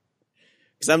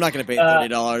 Because I'm not going to pay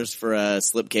 $30 for a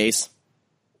slipcase.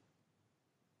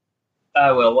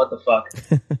 I will. What the fuck?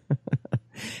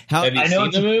 Have you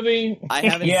seen the movie? I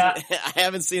haven't. I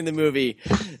haven't seen the movie,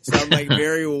 so I'm like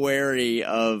very wary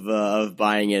of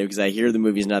buying it because I hear the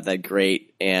movie's not that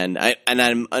great, and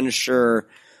I'm unsure.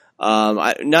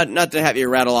 Not to have you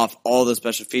rattle off all the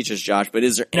special features, Josh, but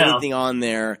is there anything on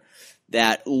there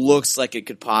that looks like it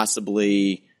could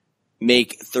possibly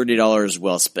make $30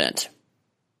 well spent?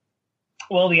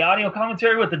 Well, the audio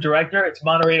commentary with the director, it's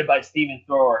moderated by Stephen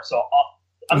Thrower, so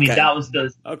I mean that was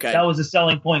the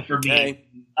selling point for me. Okay.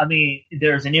 I mean,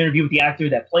 there's an interview with the actor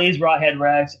that plays Rawhead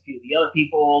Rex, a few of the other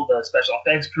people, the special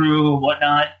effects crew,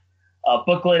 whatnot, a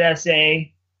booklet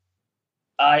essay.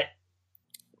 The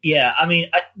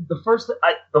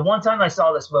one time I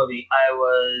saw this movie, I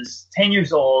was 10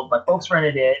 years old. My folks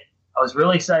rented it. I was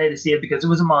really excited to see it because it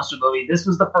was a monster movie. This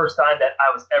was the first time that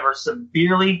I was ever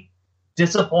severely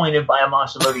disappointed by a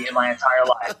monster movie in my entire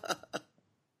life.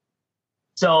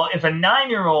 So if a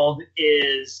 9-year-old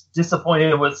is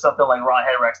disappointed with something like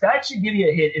Rawhead Rex, that should give you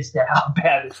a hint as to how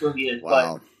bad this movie is.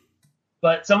 Wow.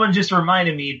 But someone just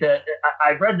reminded me that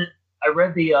I read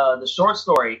the short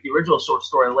story, the original short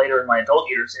story, later in my adult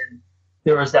years, and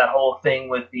there was that whole thing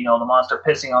with the monster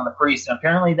pissing on the priest, and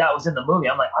apparently that was in the movie.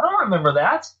 I'm like, I don't remember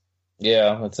that.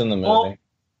 Yeah, it's in the movie.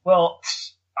 Well,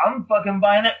 I'm fucking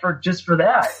buying it for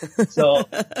that. So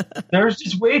there's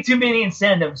just way too many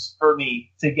incentives for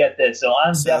me to get this. So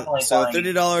I'm definitely buying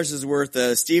it. $30 is worth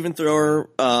Stephen Thrower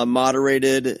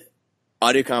moderated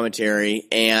audio commentary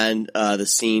and the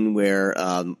scene where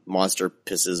monster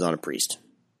pisses on a priest.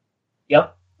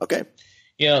 Yep. Okay.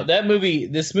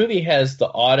 This movie has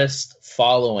the oddest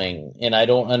following, and I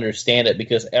don't understand it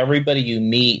because everybody you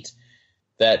meet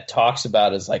that talks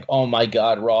about it is like, oh my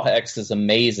God, Rawhead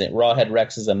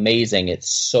Rex is amazing. It's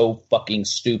so fucking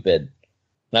stupid.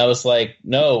 And I was like,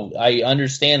 no, I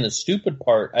understand the stupid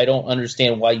part. I don't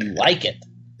understand why you like it.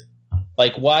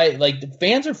 Like, why? Like, the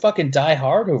fans are fucking die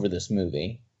hard over this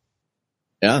movie.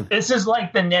 Yeah. This is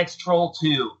like the next Troll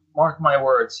 2. Mark my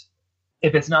words.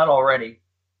 If it's not already.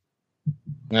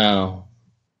 No.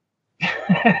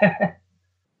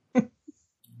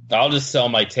 I'll just sell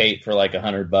my tape for like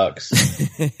 $100.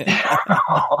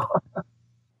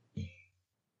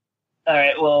 All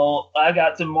right. Well, I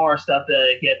got some more stuff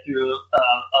to get through.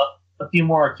 A few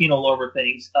more Kino Lorber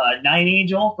things. Night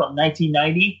Angel from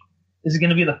 1990. This is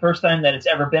going to be the first time that it's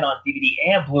ever been on DVD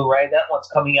and Blu-ray. That one's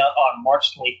coming out on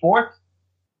March 24th.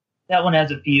 That one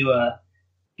has a few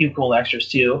cool extras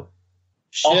too.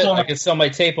 Shit, also, I can sell my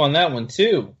tape on that one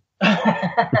too.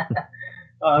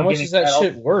 How much is that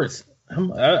shit worth?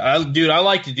 Dude, I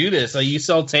like to do this. You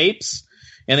sell tapes,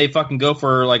 and they fucking go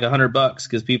for like $100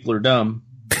 because people are dumb.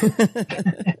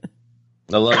 I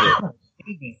love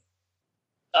it.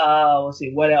 Let's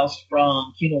see what else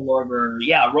from Kino Lorber.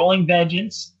 Yeah, Rolling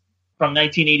Vengeance from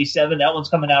 1987. That one's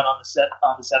coming out on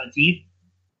the 17th.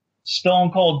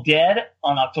 Stone Cold Dead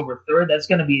on October 3rd. That's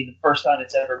going to be the first time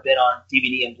it's ever been on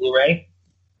DVD and Blu-ray.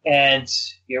 And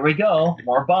here we go.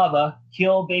 More Bava.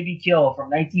 Kill Baby Kill from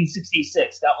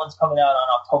 1966. That one's coming out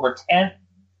on October 10th.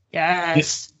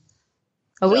 Yes.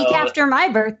 A week after my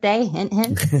birthday. Hint,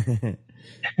 hint.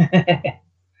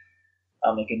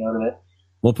 I'll make a note of it.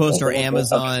 We'll post our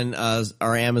Amazon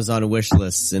wish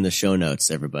lists in the show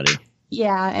notes, everybody.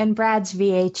 Yeah, and Brad's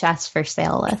VHS for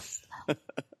sale list.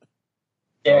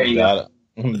 There you go.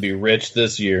 I'm going to be rich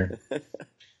this year.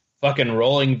 Fucking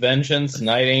Rolling Vengeance,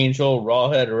 Night Angel,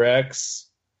 Rawhead Rex.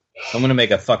 I'm going to make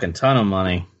a fucking ton of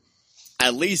money.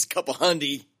 At least a couple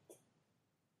hundy.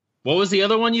 What was the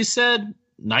other one you said?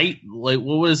 What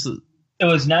was it? It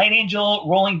was Night Angel,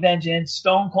 Rolling Vengeance,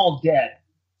 Stone Cold Dead.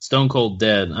 Stone Cold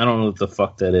Dead. I don't know what the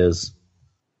fuck that is.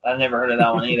 I've never heard of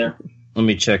that one either. Let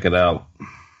me check it out.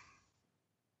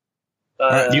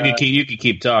 You could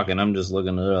keep talking. I'm just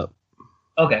looking it up.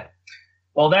 Okay.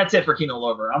 Well, that's it for Kino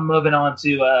Lorber. I'm moving on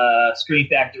to Scream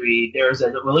Factory. There's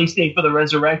a release date for The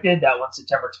Resurrected. That one's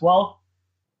September 12th.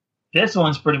 This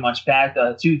one's pretty much packed.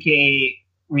 A 2K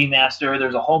remaster.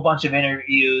 There's a whole bunch of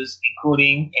interviews,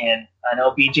 including, and I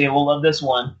know BJ will love this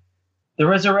one, The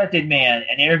Resurrected Man,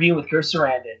 an interview with Chris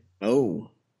Sarandon. Oh.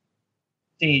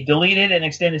 He deleted and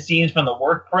extended scenes from the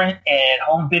work print and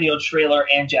home video trailer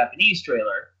and Japanese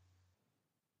trailer.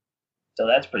 So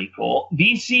that's pretty cool.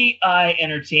 VCI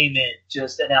Entertainment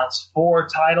just announced 4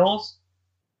 titles.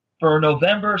 For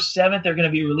November 7th, they're going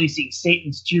to be releasing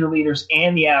Satan's Cheerleaders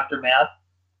and The Aftermath.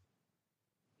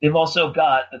 They've also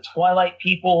got The Twilight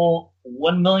People,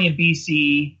 1 Million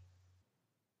BC.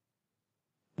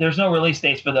 There's no release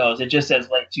dates for those. It just says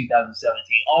late 2017.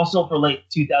 Also for late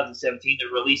 2017, they're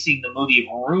releasing the movie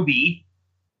Ruby.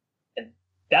 And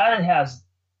that has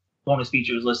bonus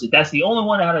features listed. That's the only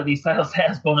one out of these titles that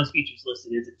has bonus features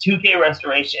listed. It's a 2K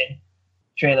restoration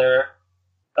trailer,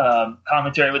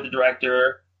 commentary with the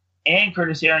director, and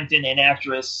Curtis Harrington and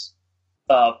actress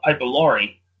Piper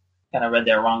Laurie. Kind of read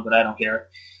that wrong, but I don't care.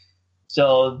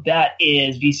 So that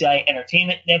is VCI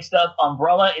Entertainment. Next up,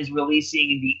 Umbrella is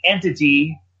releasing The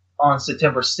Entity on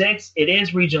September 6th. It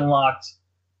is region locked,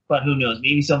 but who knows?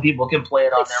 Maybe some people can play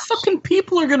it on their fucking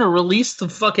people are gonna release the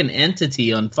fucking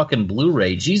Entity on fucking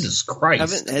Blu-ray. Jesus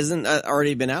Christ! Hasn't that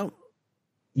already been out?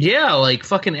 Yeah, like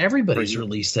fucking everybody's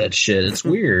released that shit. It's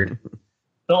weird.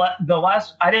 The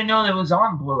last, I didn't know that it was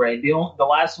on Blu-ray. The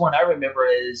last one I remember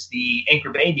is the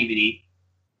Anchor Bay DVD.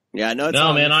 Yeah, no, it's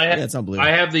on Blu-ray.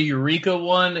 I have the Eureka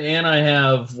one, and I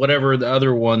have whatever the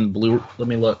other one. Let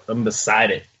me look. I'm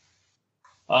beside it.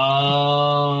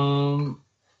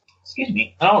 Excuse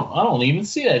me. I don't even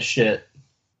see that shit.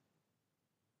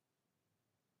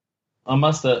 I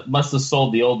must have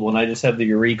sold the old one. I just have the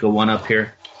Eureka one up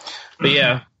here. But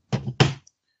yeah.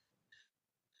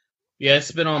 Yeah,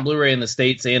 it's been on Blu-ray in the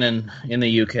States and in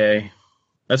the UK.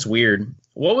 That's weird.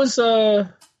 What was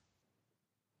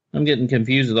I'm getting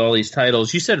confused with all these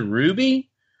titles. You said Ruby?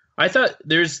 I thought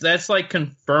that's like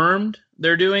confirmed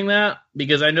they're doing that,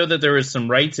 because I know that there was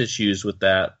some rights issues with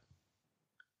that.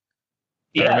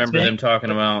 Yeah, I remember them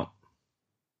talking about.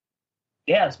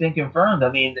 Yeah, it's been confirmed.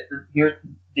 I mean,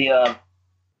 the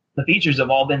features have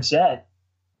all been said.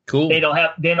 Cool. They don't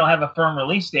have a firm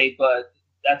release date, but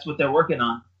that's what they're working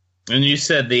on. And you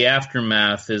said The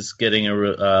Aftermath is getting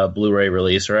a Blu-ray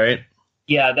release, right?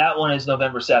 Yeah, that one is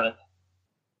November 7th.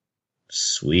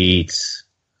 Sweet.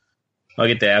 I'll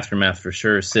get The Aftermath for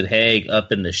sure. Sid Haig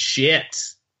up in the shit.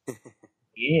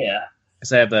 Yeah.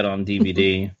 Because I have that on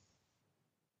DVD.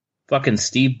 Fucking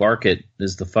Steve Barkett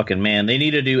is the fucking man. They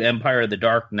need to do Empire of the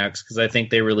Dark next, because I think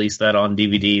they released that on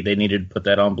DVD. They needed to put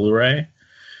that on Blu-ray.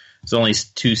 It's only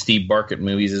 2 Steve Barkett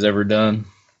movies he's ever done.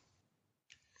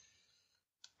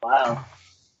 Wow.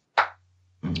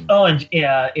 Oh, and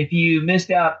yeah, if you missed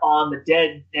out on The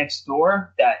Dead Next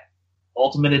Door, that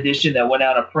Ultimate Edition that went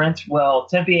out of print, well,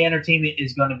 Tempe Entertainment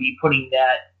is going to be putting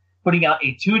out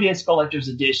a 2-disc collector's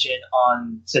edition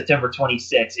on September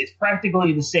 26th. It's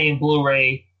practically the same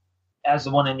Blu-ray as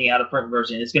the one in the out-of-print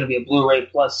version. It's going to be a Blu-ray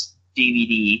plus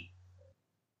DVD.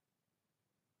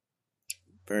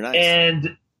 Very nice.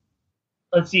 And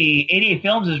let's see, 88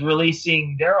 Films is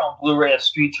releasing their own Blu-ray of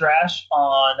Street Trash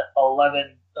on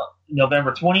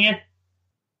November 20th.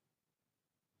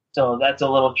 So that's a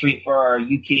little treat for our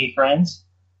UK friends.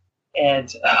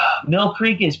 And Mill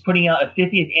Creek is putting out a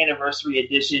 50th anniversary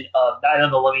edition of Night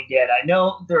of the Living Dead. I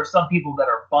know there are some people that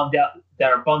are bummed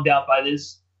out by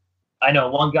this. I know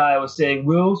one guy was saying,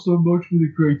 well, so much for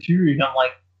the Criterion. I'm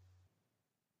like,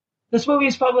 this movie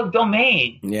is public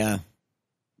domain. Yeah.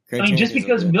 I mean, just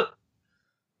because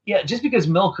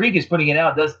Mill Creek is putting it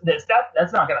out, that's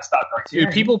not going to stop Criterion.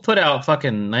 Dude, people put out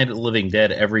fucking Night of the Living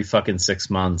Dead every fucking 6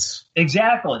 months.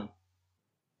 Exactly.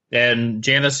 And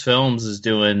Janus Films is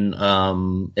doing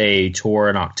a tour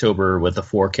in October with a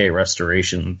 4K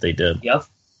restoration they did. Yep.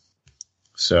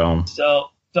 So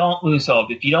don't lose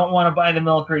hope. If you don't want to buy the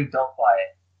Mill Creek, don't buy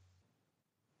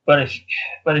it.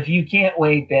 But if you can't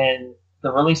wait, then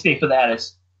the release date for that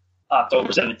is October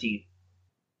 17th.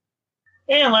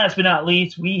 And last but not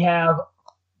least, we have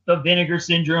the Vinegar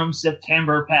Syndrome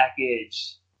September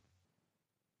package.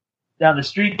 Now, the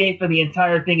street date for the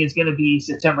entire thing is going to be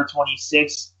September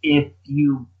 26th. If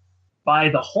you buy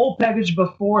the whole package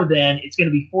before then, it's going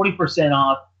to be 40%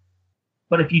 off.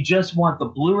 But if you just want the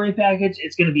Blu-ray package,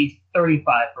 it's going to be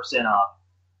 35% off.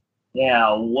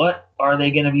 Now, what are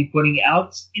they going to be putting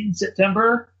out in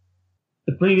September?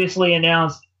 The previously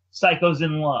announced Psychos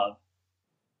in Love.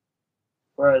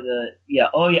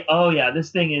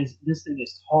 This thing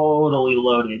is totally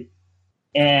loaded,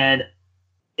 and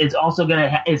it's also gonna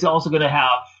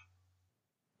have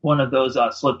one of those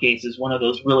slipcases, one of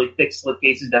those really thick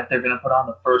slipcases that they're gonna put on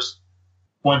the first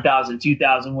 1,000,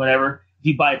 2,000, whatever. If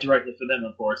you buy it directly for them,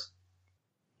 of course.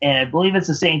 And I believe it's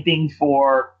the same thing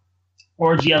for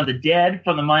Orgy of the Dead.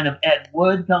 From the mind of Ed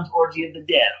Wood comes Orgy of the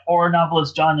Dead. Horror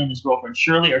novelist John and his girlfriend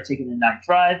Shirley are taking the night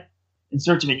drive in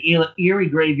search of an eerie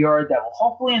graveyard that will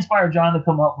hopefully inspire John to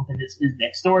come up with his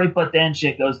next story. But then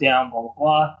shit goes down, blah blah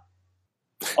blah.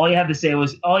 All you have to say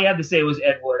was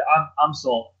Ed Wood. I'm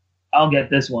sold. I'll get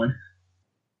this one.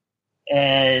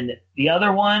 And the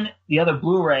other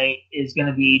Blu-ray is going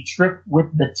to be Trip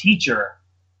with the Teacher.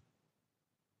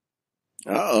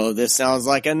 Uh-oh, this sounds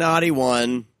like a naughty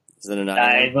one. Is it a naughty one?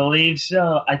 I believe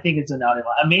so. I think it's a naughty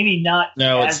one. Maybe not.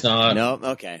 No, it's not. No,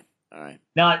 okay. All right.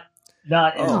 Not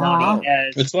as naughty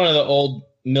as... It's one of the old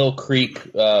Mill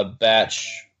Creek batch.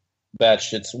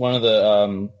 It's one of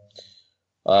the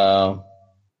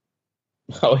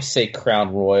I always say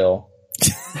Crown Royal.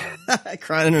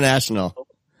 Crown International.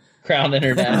 Crown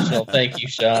International. Thank you,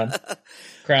 Sean.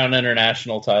 Crown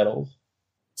International titles.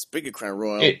 Speaking of Crown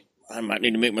Royal, I might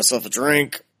need to make myself a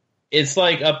drink. It's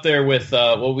like up there with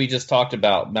what we just talked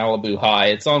about, Malibu High.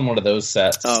 It's on one of those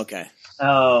sets. Oh, okay.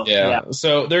 Oh, Yeah.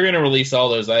 So they're going to release all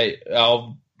those.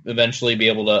 I'll eventually be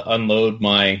able to unload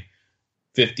my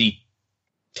 50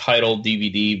 title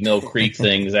DVD Mill Creek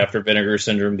things after Vinegar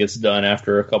Syndrome gets done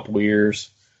after a couple of years.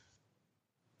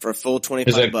 For a full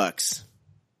 $25.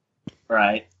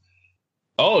 Right.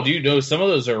 Oh, dude, no, some of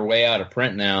those are way out of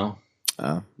print now.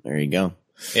 Oh, there you go.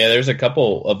 Yeah, there's a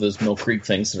couple of those Mill Creek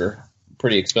things that are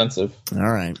pretty expensive. All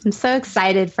right. I'm so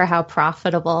excited for how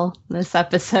profitable this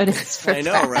episode is for I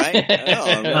know, right? I know.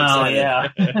 I'm really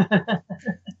excited. Yeah.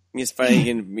 He's probably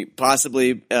can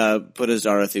possibly put his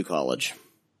daughter through college.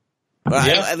 Well,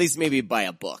 Yeah. at least maybe buy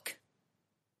a book.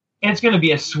 It's going to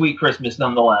be a sweet Christmas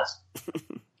nonetheless.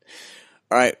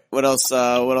 All right, what else?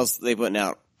 What else are they putting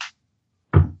out?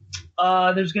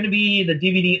 There's going to be the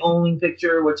DVD only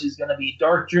picture, which is going to be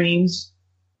Dark Dreams.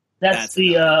 That's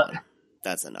a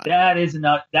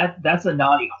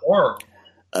naughty horror.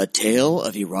 A tale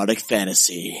of erotic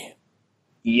fantasy.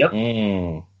 Yep.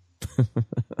 Mm.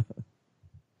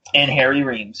 And Harry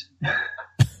Reams.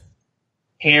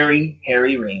 Harry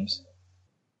Reams.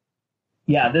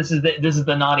 Yeah, this is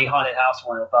the naughty haunted house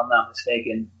one, if I'm not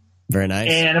mistaken. Very nice.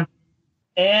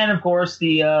 And of course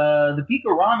the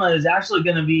Peakorama is actually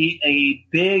going to be a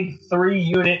big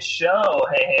 3-unit show.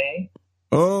 Hey.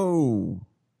 Oh.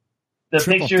 The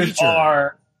Triple pictures feature.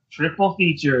 are triple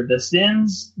feature: the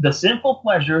sinful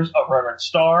pleasures of Reverend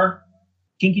Starr,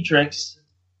 Kinky Tricks,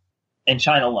 and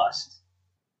China Lust.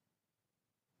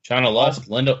 China Lust,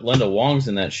 Linda Wong's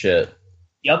in that shit.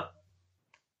 Yep.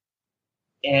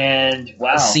 And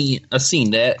wow, I seen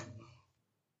that.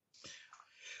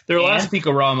 Their And? last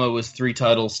Peakorama was 3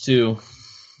 titles too.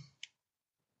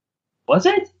 Was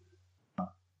it?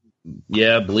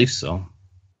 Yeah, I believe so.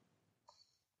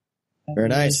 Very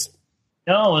nice.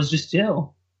 No, it was just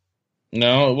 2.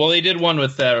 No, well, they did one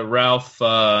with that Ralph,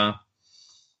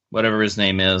 whatever his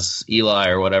name is, Eli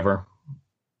or whatever.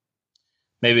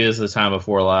 Maybe it was the time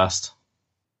before last.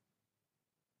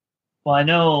 Well, I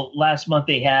know last month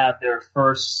they had their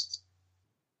first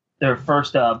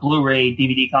Blu-ray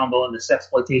DVD combo in the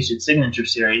Sexploitation Signature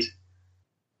Series.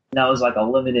 And that was like a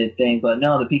limited thing, but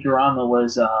no, the Peakorama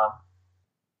was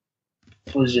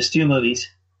just 2 movies.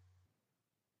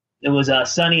 It was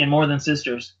Sunny and More Than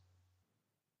Sisters.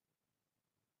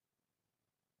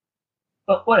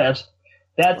 But whatevs.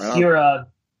 That's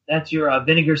your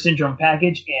Vinegar Syndrome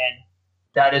package, and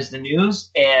that is the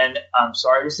news. And I'm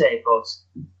sorry to say, folks,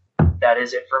 that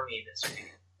is it for me this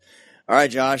week. All right,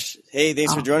 Josh. Hey,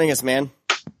 thanks for joining us, man.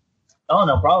 Oh,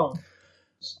 no problem.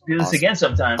 Let's do this again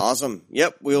sometime. Awesome.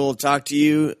 Yep, we will talk to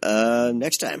you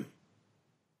next time.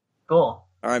 Cool.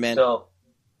 All right, man. So,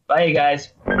 bye, you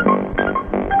guys.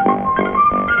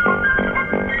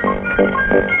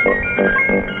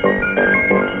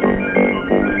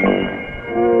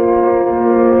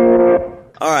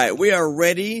 All right, we are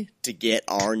ready to get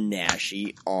our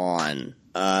Naschy on.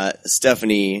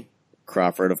 Stephanie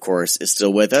Crawford, of course, is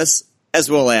still with us, as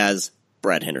well as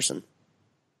Brad Henderson.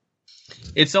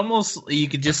 It's almost, you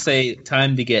could just say,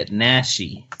 time to get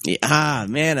Naschy. Yeah,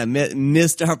 man, I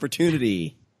missed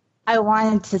opportunity. I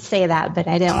wanted to say that, but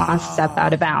I didn't want to step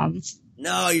out of bounds.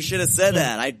 No, you should have said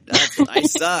that. I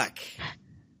suck.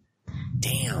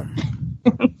 Damn.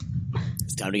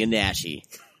 It's time to get Naschy.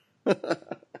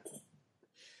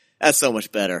 That's so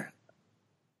much better.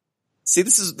 See,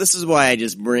 this is why I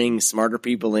just bring smarter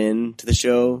people in to the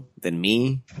show than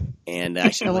me, and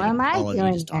I should What am I all of you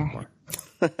doing just talk here? more.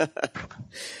 All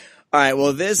right,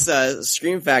 well, this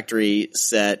Scream Factory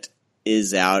set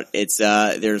is out. It's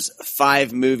there's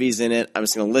 5 movies in it. I'm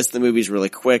just going to list the movies really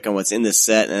quick on what's in this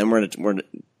set, and then we're going to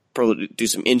probably do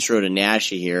some intro to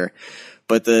Naschy here.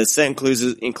 But the set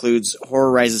includes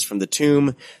Horror Rises from the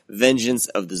Tomb, Vengeance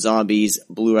of the Zombies,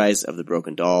 Blue Eyes of the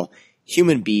Broken Doll,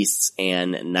 Human Beasts,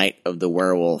 and Night of the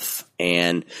Werewolf.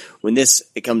 And when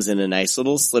it comes in a nice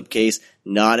little slipcase,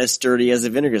 not as sturdy as the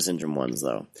Vinegar Syndrome ones,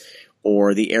 though,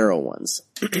 or the Arrow ones.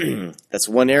 That's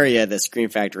one area that Scream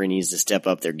Factory needs to step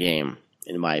up their game,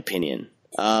 in my opinion.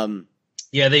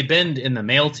 Yeah, they bend in the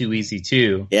mail too easy,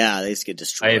 too. Yeah, they just get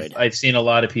destroyed. I've seen a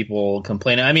lot of people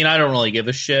complain. I mean, I don't really give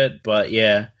a shit, but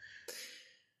yeah.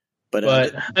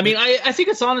 But I mean, I think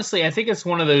it's honestly, I think it's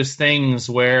one of those things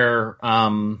where,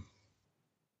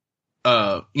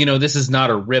 this is not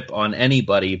a rip on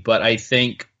anybody, but I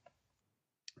think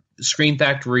Scream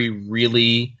Factory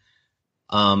really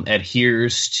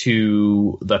adheres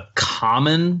to the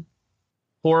common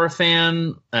horror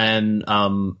fan, and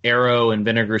Arrow and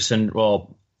Vinegar Syndrome.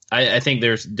 Well, I think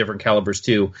there's different calibers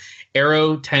too.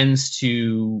 Arrow tends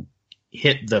to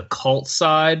hit the cult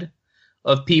side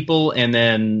of people, and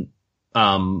then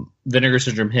Vinegar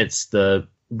Syndrome hits the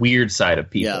weird side of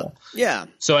people. Yeah.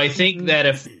 So I think that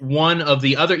if one of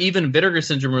the other, even Vinegar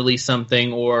Syndrome released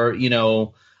something, or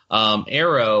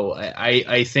Arrow,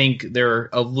 I think they're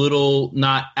a little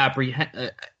not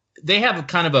they have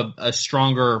kind of a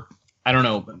stronger, I don't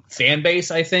know, fan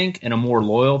base, I think, and a more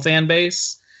loyal fan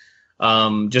base,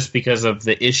 just because of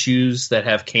the issues that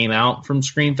have came out from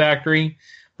Scream Factory.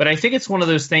 But I think it's one of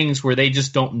those things where they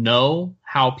just don't know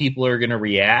how people are going to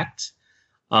react,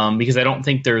 because I don't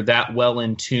think they're that well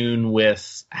in tune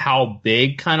with how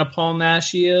big kind of Paul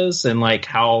Naschy is, and like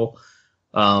how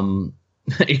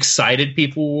excited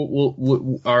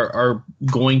people are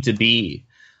going to be.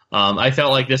 I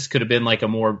felt like this could have been like a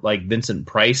more like Vincent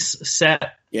Price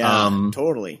set. Yeah,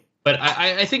 totally. But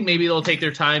I think maybe they'll take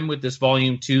their time with this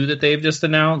volume 2 that they've just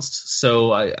announced.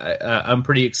 So I'm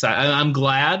pretty excited. I'm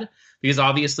glad, because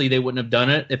obviously they wouldn't have done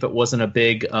it if it wasn't a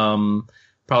big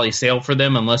probably sale for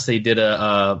them, unless they did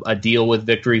a deal with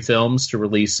Victory Films to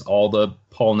release all the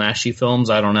Paul Naschy films.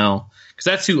 I don't know, because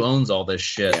that's who owns all this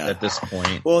shit at this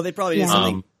point. Well, they probably did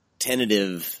something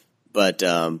tentative, but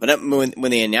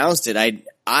when they announced it,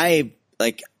 I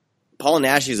like Paul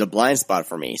Naschy is a blind spot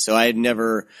for me. So I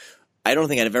don't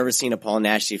think I'd ever seen a Paul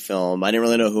Naschy film. I didn't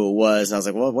really know who it was, and I was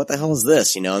like, well, what the hell is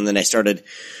this? And then I started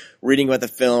reading about the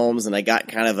films, and I got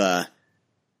kind of a,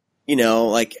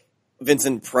 like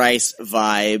Vincent Price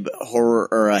vibe, horror,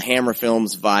 or a Hammer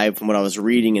Films vibe from what I was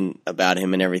reading about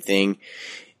him and everything.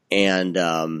 And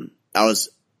I was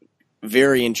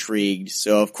very intrigued.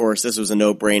 So of course this was a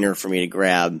no-brainer for me to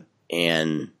grab,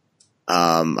 and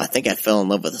I think I fell in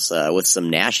love with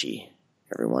some Naschy,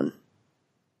 everyone.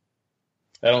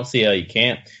 I don't see how you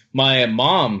can't. My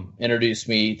mom introduced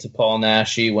me to Paul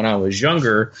Naschy when I was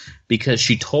younger, because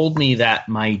she told me that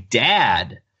my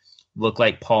dad looked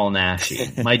like Paul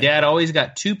Naschy. My dad always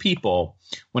got two people.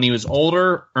 When he was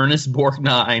older, Ernest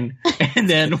Borgnine, and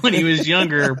then when he was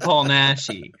younger, Paul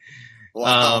Naschy.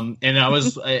 Wow. And I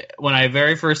was when I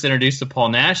very first introduced to Paul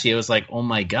Naschy, I was like, oh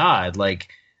my God, like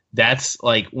that's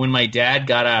like when my dad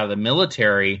got out of the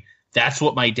military. That's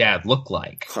what my dad looked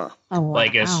like. Huh. Oh, wow.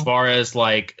 Like as far as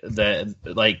like the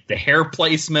hair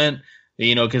placement,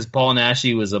 because Paul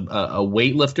Naschy was a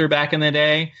weightlifter back in the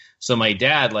day. So my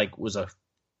dad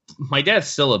my dad's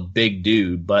still a big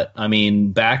dude, but I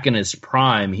mean, back in his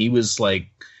prime, he was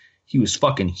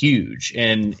fucking huge,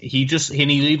 and he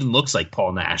even looks like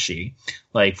Paul Naschy,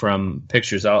 like from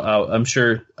pictures. I'm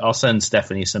sure I'll send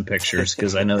Stephanie some pictures,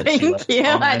 because I know that she Thank you.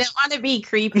 I don't want to be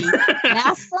creepy.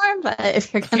 Ask for him, but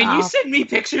if you're gonna, can you send me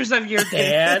pictures of your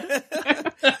dad?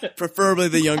 Preferably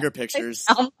the younger pictures.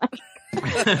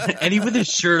 Any with his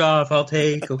shirt off, I'll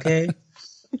take. Okay.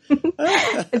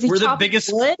 Is he We're the biggest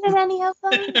wood in any of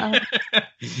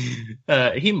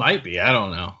them? He might be. I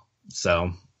don't know.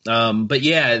 So. But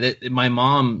yeah, my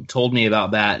mom told me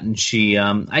about that, and she,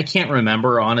 I can't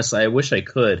remember, honestly. I wish I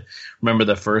could remember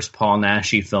the first Paul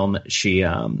Naschy film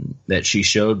that she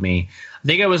showed me. I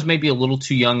think I was maybe a little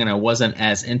too young, and I wasn't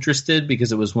as interested,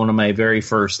 because it was one of my very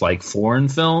first like foreign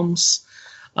films.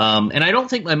 And I don't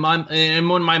think my mom, and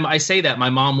when I say that, my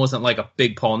mom wasn't like a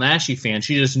big Paul Naschy fan.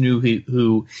 She just knew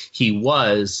who he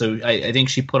was. So I think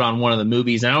she put on one of the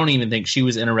movies, and I don't even think she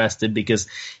was interested, because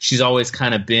she's always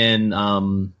kind of been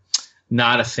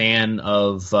not a fan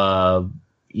of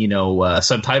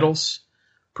subtitles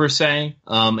per se.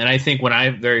 And I think when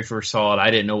I very first saw it,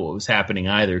 I didn't know what was happening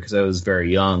either, because I was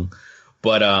very young.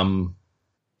 But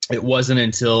it wasn't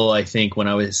until I think when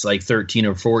I was like 13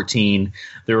 or 14,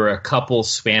 there were a couple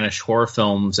Spanish horror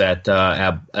films at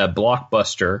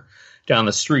Blockbuster down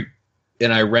the street,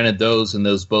 and I rented those, and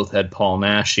those both had Paul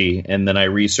Naschy. And then I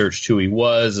researched who he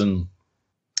was, and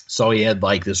saw he had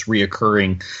like this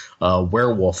reoccurring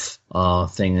werewolf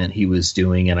thing that he was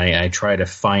doing, and I try to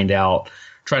find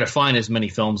as many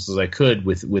films as I could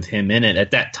with him in it.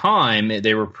 At that time,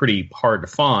 they were pretty hard to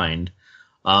find.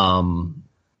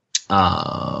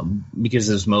 Because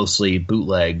it was mostly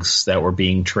bootlegs that were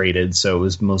being traded. So it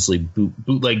was mostly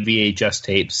bootleg VHS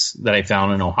tapes that I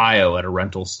found in Ohio at a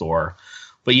rental store.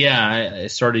 But yeah, I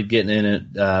started getting in it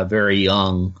very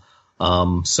young.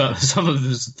 Some of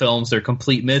his films are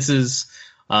complete misses,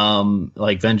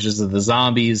 like Vengeance of the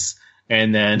Zombies.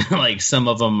 And then like some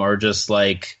of them are just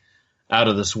like out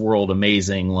of this world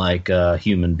amazing, like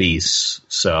Human Beasts.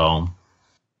 So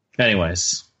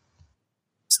anyways.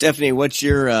 Stephanie, what's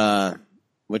your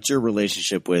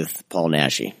relationship with Paul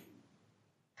Naschy?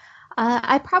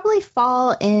 I probably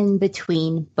fall in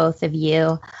between both of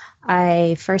you.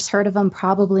 I first heard of him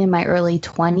probably in my early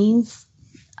 20s.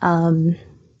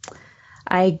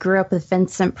 I grew up with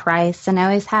Vincent Price, and I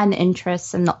always had an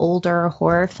interest in the older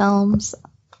horror films,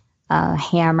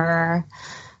 Hammer,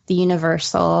 the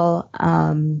Universal.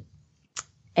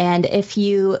 And if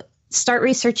you start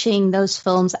researching those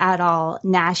films at all,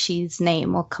 Naschy's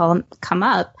name will come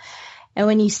up. And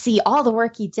when you see all the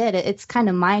work he did, it's kind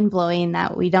of mind-blowing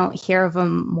that we don't hear of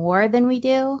him more than we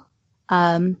do.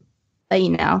 But,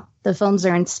 the films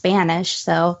are in Spanish,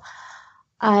 so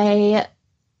I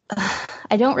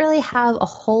don't really have a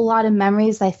whole lot of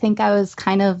memories. I think I was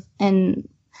kind of in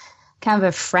kind of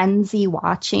a frenzy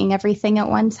watching everything at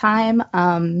one time.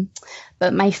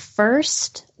 But my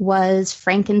first was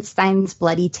Frankenstein's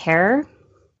Bloody Terror.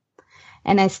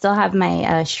 And I still have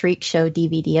my Shriek Show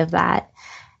DVD of that.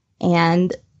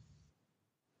 And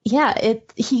yeah,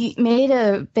 he made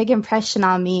a big impression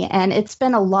on me, and it's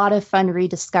been a lot of fun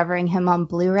rediscovering him on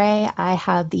Blu-ray. I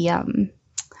have the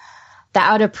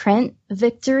out of print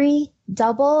Victory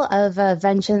double of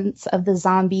Vengeance of the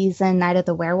Zombies and Night of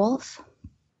the Werewolf.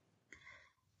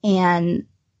 And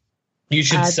you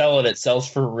should sell it. It sells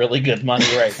for really good money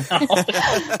right now.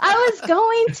 I was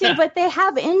going to, but they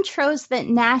have intros that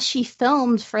Naschy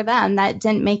filmed for them that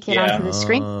didn't make it onto the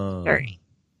screen.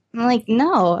 I'm like,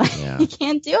 no, you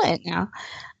can't do it now.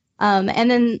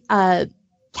 And then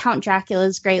Count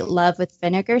Dracula's Great Love with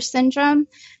Vinegar Syndrome.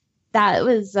 That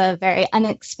was a very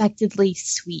unexpectedly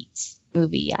sweet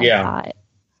movie, I thought.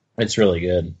 It's really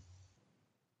good.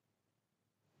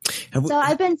 So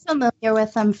I've been familiar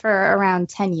with them for around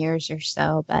 10 years or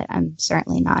so, but I'm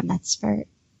certainly not an expert.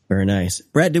 Very nice.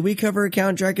 Brad, did we cover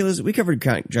Count Dracula's? We covered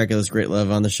Count Dracula's Great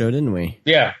Love on the show, didn't we?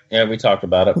 Yeah, we talked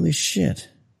about it. Holy shit.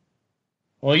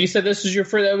 Well, you said this was your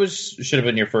first. Should have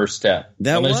been your first step.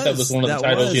 That was one of the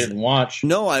titles you didn't watch.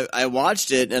 No, I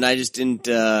watched it and I just didn't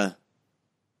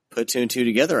put two and two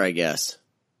together, I guess.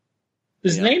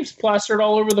 His name's plastered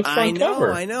all over the front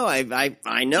cover. I know.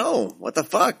 I know. What the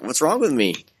fuck? What's wrong with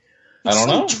me? I don't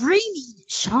know. Dreamy,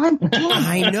 Sean.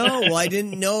 I know. Well, I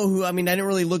didn't know who. I mean, I didn't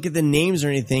really look at the names or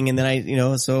anything, and then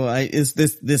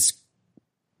this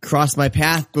crossed my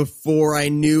path before I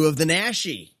knew of the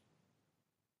Naschy.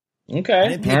 Okay. I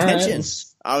didn't pay attention. Right.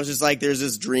 I was just like, there's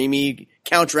this dreamy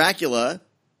Count Dracula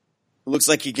who looks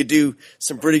like he could do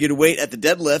some pretty good weight at the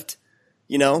deadlift.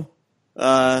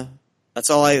 That's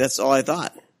all I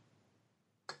thought.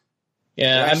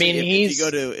 Yeah, Actually, I mean,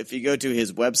 if you go to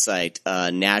his website,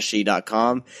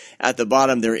 Naschy.com, at the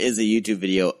bottom there is a YouTube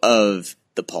video of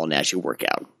the Paul Naschy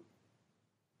workout.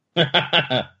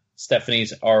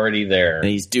 Stephanie's already there. And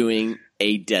he's doing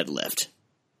a deadlift.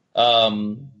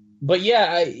 But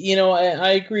yeah,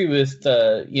 I agree with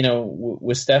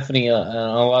with Stephanie on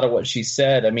a lot of what she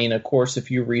said. I mean, of course, if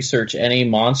you research any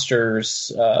monster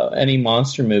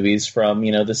movies from the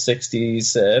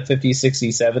 60s, 50s, 60s,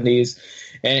 70s,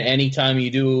 and anytime you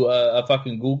do a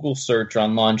fucking Google search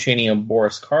on Lon Chaney and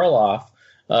Boris Karloff,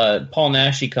 Paul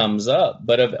Naschy comes up.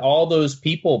 But of all those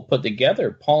people put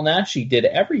together, Paul Naschy did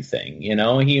everything.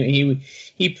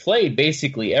 He played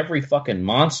basically every fucking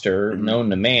monster known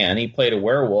to man. He played a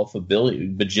werewolf a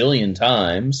bajillion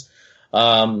times.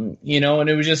 And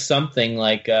it was just something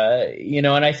like, and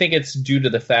I think it's due to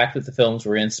the fact that the films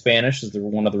were in Spanish is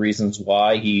one of the reasons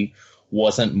why he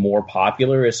wasn't more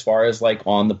popular as far as like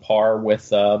on the par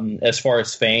with, as far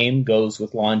as fame goes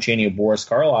with Lon Chaney or Boris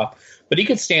Karloff. But he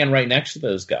could stand right next to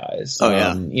those guys. Oh,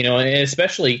 yeah. And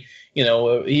especially,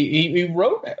 he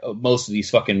wrote most of these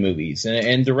fucking movies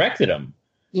and directed them.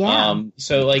 Yeah.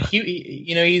 So like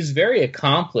he's very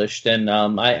accomplished, and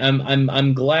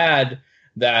I'm glad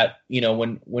that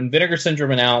when Vinegar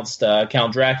Syndrome announced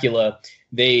Count Dracula,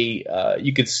 they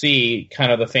you could see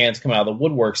kind of the fans come out of the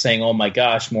woodwork saying, "Oh my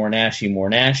gosh, more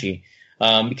Naschy."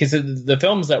 Because the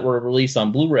films that were released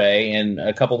on Blu-ray and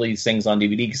a couple of these things on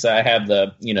DVD, because I have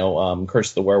the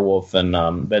Curse of the Werewolf and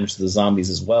Vengeance of the Zombies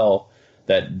as well,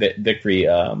 that Victory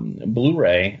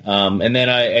Blu-ray, and then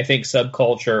I think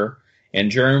Subculture in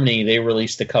Germany, they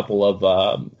released a couple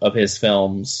of his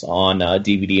films on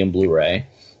DVD and Blu-ray.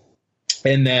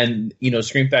 And then,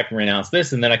 Scream Factory announced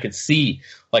this, and then I could see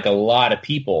like a lot of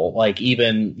people, like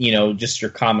even, just your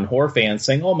common horror fans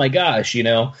saying, oh my gosh,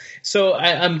 So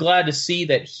I'm glad to see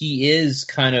that he is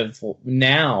kind of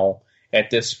now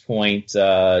at this point,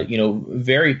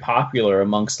 very popular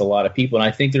amongst a lot of people. And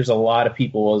I think there's a lot of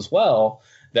people as well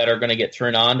that are going to get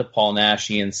turned on to Paul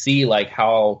Naschy and see like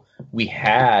how we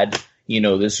had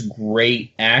this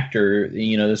great actor,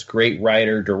 this great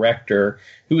writer, director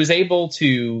who was able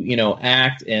to,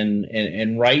 act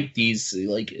and write these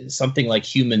like something like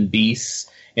Human Beasts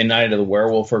and Night of the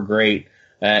Werewolf are great.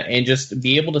 And just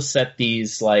be able to set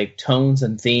these like tones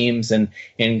and themes and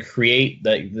create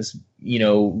this, you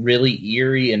know, really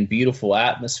eerie and beautiful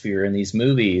atmosphere in these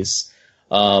movies.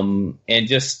 And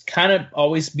just kind of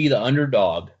always be the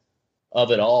underdog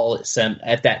of it all.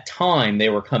 At that time they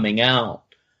were coming out,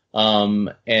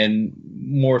 and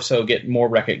more so get more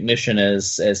recognition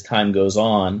as time goes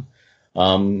on.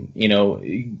 You know,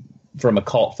 from a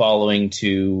cult following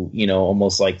to, you know,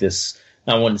 almost like this,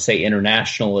 I wouldn't say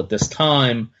international at this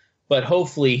time, but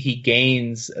hopefully he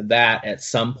gains that at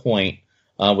some point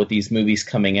with these movies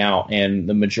coming out and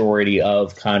the majority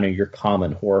of kind of your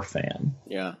common horror fan.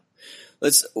 Yeah.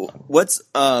 What's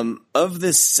of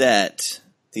this set,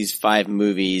 these 5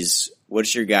 movies,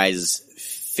 what's your guys'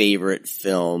 favorite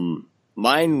film?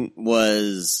 Mine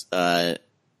was, I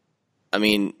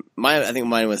think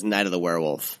mine was Night of the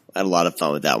Werewolf. I had a lot of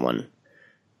fun with that one. It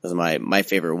was my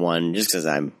favorite one, just because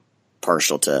I'm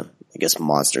partial to, I guess,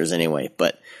 monsters anyway.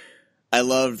 But I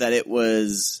loved that it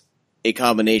was a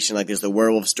combination, like there's the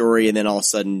werewolf story, and then all of a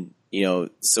sudden, you know,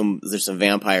 there's some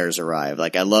vampires arrive.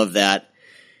 Like, I love that.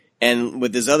 And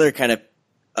with this other kind of,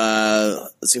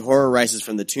 let's see, Horror Rises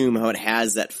from the Tomb, how it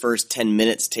has that first 10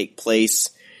 minutes take place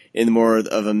in more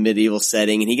of a medieval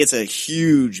setting, and he gets a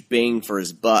huge bang for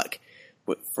his buck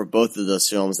for both of those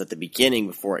films at the beginning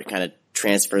before it kind of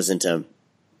transfers into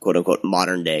quote unquote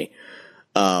modern day.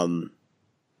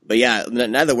 But yeah,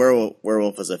 Night of the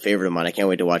Werewolf was a favorite of mine. I can't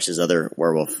wait to watch his other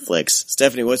werewolf flicks.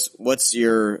 Stephanie, what's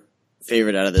your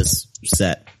favorite out of this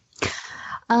set?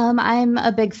 I'm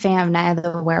a big fan of Night of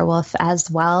the Werewolf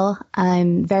as well.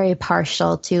 I'm very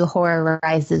partial to Horror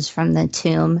Rises from the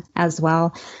Tomb as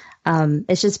well.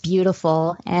 It's just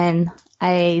beautiful, and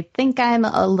I think I'm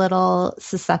a little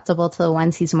susceptible to the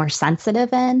ones he's more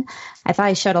sensitive in. I thought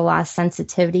he showed a lot of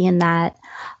sensitivity in that.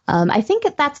 I think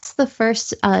that's the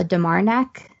first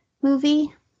Damarnak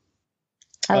movie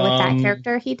with that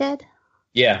character he did.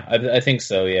 Yeah, I think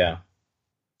so, yeah.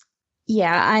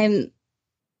 Yeah,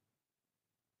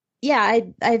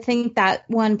 I think that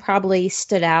one probably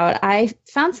stood out. I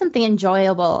found something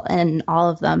enjoyable in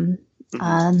all of them.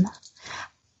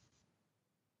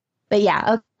 But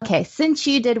yeah, okay. Since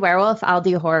you did Werewolf, I'll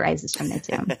do Horror Rises from the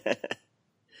Tomb.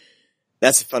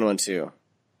 That's a fun one too.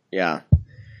 Yeah.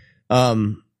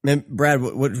 Brad,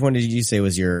 which one did you say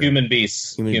was your Human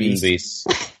Beast? Human Beast.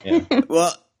 Yeah.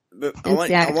 Well,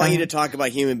 I want you to talk about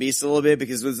Human Beast a little bit,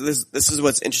 because this is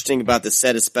what's interesting about the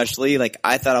set, especially. Like,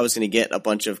 I thought I was going to get a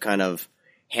bunch of kind of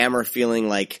Hammer feeling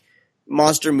like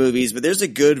monster movies, but there's a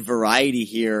good variety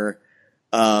here.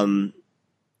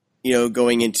 You know,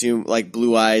 going into like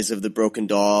Blue Eyes of the Broken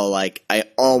Doll, like I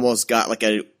almost got like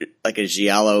a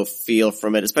Giallo feel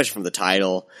from it, especially from the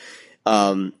title.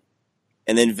 And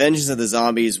then Vengeance of the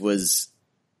Zombies was,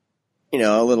 you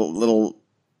know, a little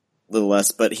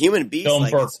less, but Human Beast, film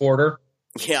for a quarter.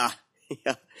 Yeah.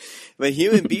 But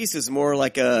Human Beast is more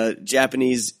like a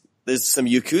Japanese. There's some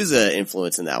Yakuza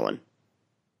influence in that one.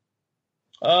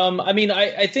 I mean,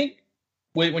 I think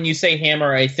when you say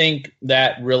Hammer, I think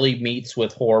that really meets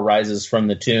with Horror Rises from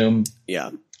the Tomb.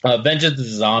 Yeah. Vengeance of the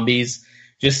Zombies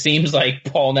just seems like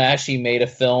Paul Naschy made a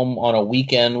film on a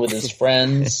weekend with his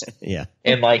friends. Yeah.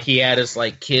 And like he had his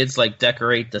like kids like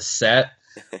decorate the set.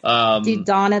 Do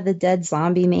Dawn of the Dead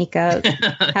zombie makeup,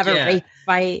 have a rape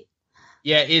fight.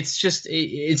 Yeah, it's just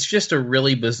a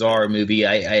really bizarre movie.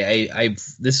 I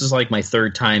this is like my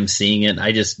third time seeing it.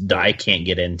 I can't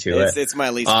get into it. It's my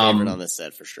least favorite on this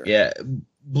set for sure. Yeah,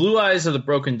 Blue Eyes of the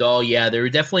Broken Doll. Yeah, they were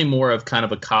definitely more of kind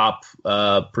of a cop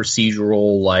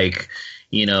procedural, like,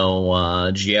 you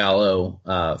know,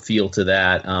 Giallo feel to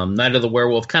that. Night of the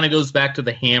Werewolf kind of goes back to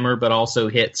the Hammer, but also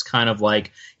hits kind of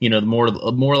like, you know, more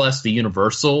or less the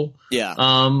Universal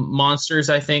monsters,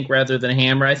 I think, rather than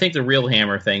Hammer. I think the real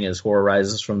Hammer thing is Horror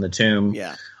Rises from the Tomb.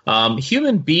 Yeah.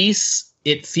 Human Beasts,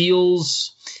 it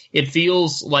feels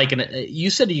like you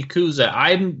said Yakuza.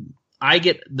 I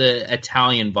get the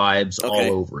Italian vibes all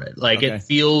over it. Like it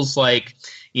feels like,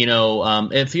 you know,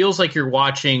 it feels like you're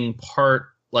watching part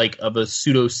like of a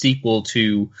pseudo sequel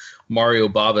to Mario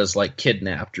Bava's like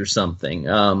Kidnapped or something.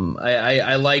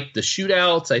 I like the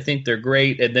shootouts. I think they're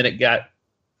great. And then it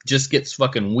just gets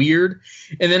fucking weird.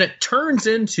 And then it turns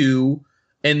into,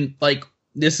 and like,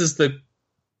 this is the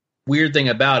weird thing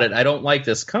about it. I don't like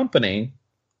this company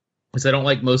because I don't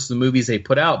like most of the movies they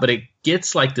put out, but it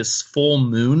gets like this Full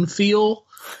Moon feel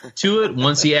to it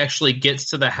once he actually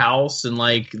gets to the house, and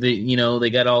like they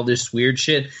got all this weird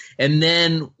shit. And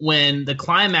then when the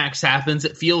climax happens,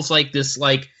 it feels like this,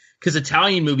 like, because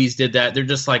Italian movies did that. They're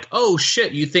just like, oh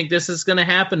shit, you think this is going to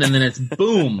happen? And then it's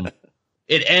boom,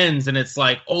 it ends, and it's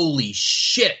like, holy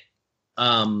shit.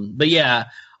 But yeah,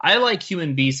 I like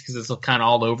Human Beast because it's kind of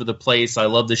all over the place. I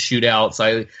love the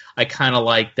shootouts. I kind of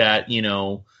like that,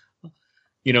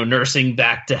 nursing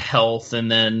back to health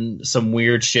and then some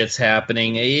weird shit's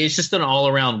happening. It's just an all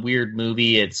around weird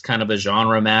movie. It's kind of a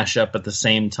genre mashup at the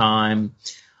same time.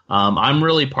 I'm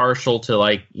really partial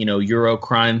to Euro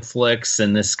crime flicks,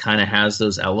 and this kind of has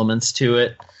those elements to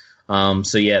it.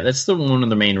 So yeah, that's one of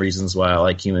the main reasons why I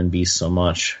like Human Beast so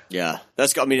much. Yeah, I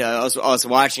was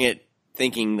watching it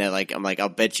thinking that I'll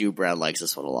bet you Brad likes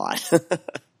this one a lot.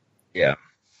 Yeah.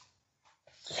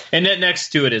 And then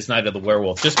next to it is Night of the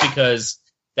Werewolf, just because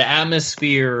the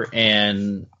atmosphere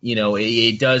and,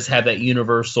 it does have that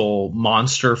universal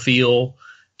monster feel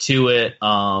to it.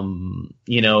 I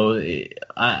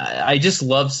just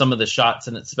love some of the shots,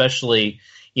 and especially,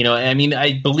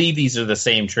 I believe these are the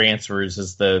same transfers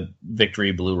as the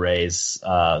Victory Blu-rays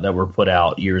that were put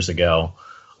out years ago.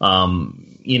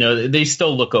 They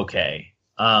still look okay.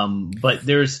 But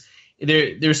there's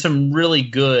some really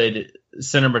good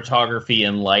cinematography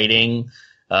and lighting,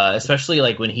 especially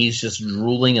when he's just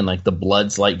drooling and the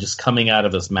blood's just coming out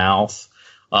of his mouth.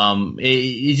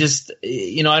 It just,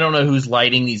 I don't know who's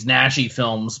lighting these Naschy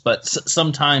films, but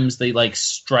sometimes they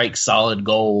strike solid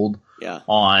gold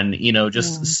on,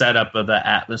 setup of the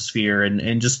atmosphere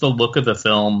and just the look of the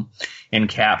film and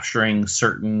capturing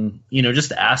certain,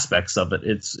 just aspects of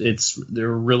it. They're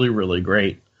really, really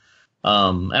great.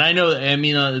 And I know,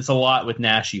 it's a lot with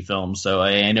Naschy films, so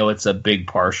I know it's a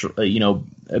big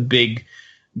a big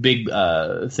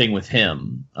thing with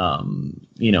him,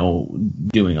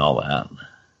 doing all that.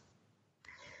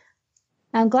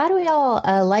 I'm glad we all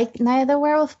like Night of the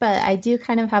Werewolf, but I do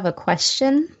kind of have a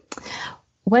question.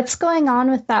 What's going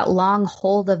on with that long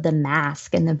hold of the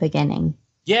mask in the beginning?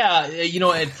 Yeah,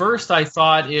 at first I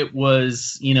thought it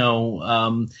was,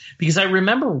 because I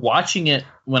remember watching it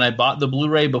when I bought the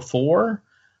Blu-ray before,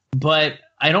 but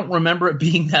I don't remember it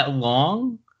being that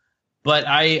long. But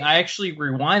I actually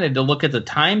rewinded to look at the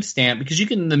timestamp because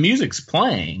the music's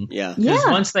playing. Yeah. Because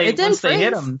once they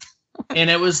hit them, and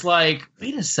it was wait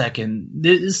a second,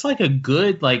 it's a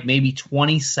good maybe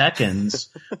 20 seconds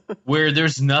where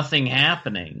there's nothing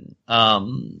happening.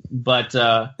 But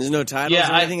there's no titles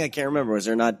or anything. I can't remember. Was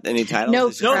there not any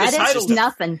titles? No credits,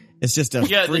 nothing. It's just a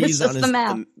freeze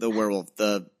on the werewolf,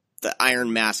 the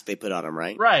iron mask they put on him,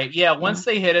 right? Right. Yeah. Once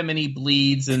they hit him and he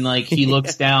bleeds and he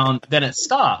looks down, then it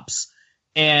stops.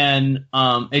 And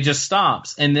it just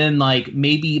stops, and then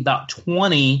maybe about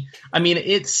 20.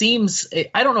 It seems,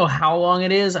 I don't know how long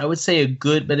it is. I would say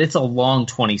but it's a long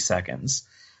 20 seconds,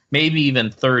 maybe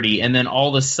even 30. And then all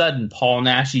of a sudden, Paul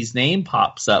Naschy's name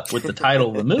pops up with the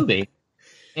title of the movie.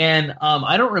 And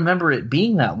I don't remember it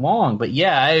being that long, but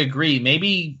yeah, I agree.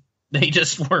 Maybe they're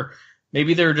just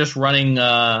running.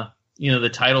 The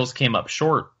titles came up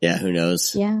short. Yeah, who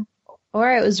knows? Yeah. Or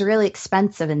it was really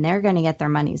expensive and they're going to get their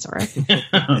money's worth. Could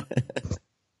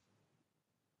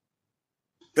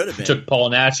have been. It took Paul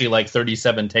Naschy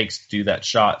 37 takes to do that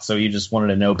shot, so he just wanted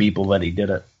to know people that he did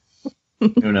it.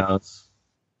 Who knows?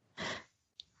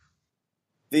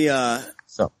 I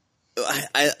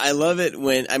love it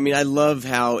when, I love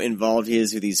how involved he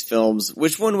is with these films.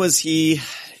 Which one was he?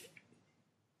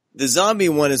 The zombie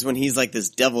one is when he's this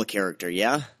devil character,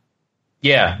 yeah?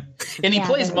 Yeah, and he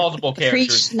plays multiple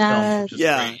characters. Krishna,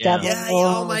 yeah.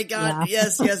 Oh my God! Yeah.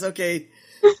 Yes. Okay.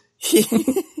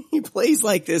 He plays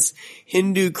this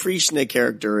Hindu Krishna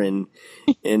character in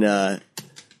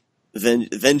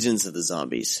Vengeance of the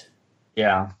Zombies.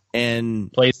 Yeah,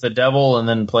 and plays the devil, and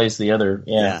then plays the other.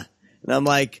 Yeah. And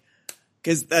I'm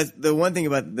because that's the one thing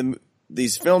about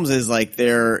these films is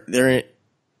they're.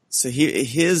 So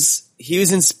he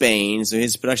was in Spain, so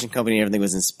his production company and everything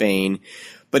was in Spain.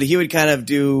 But he would kind of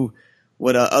do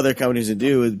what other companies would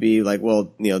do, would be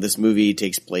this movie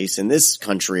takes place in this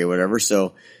country or whatever.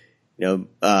 So,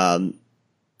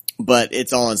 but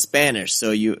it's all in Spanish.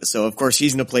 So of course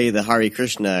he's going to play the Hare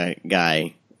Krishna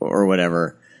guy or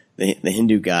whatever, the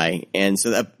Hindu guy. And so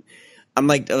that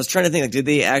I was trying to think, did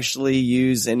they actually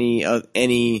use any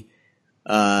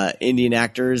Indian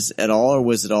actors at all, or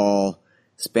was it all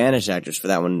Spanish actors for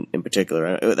that one in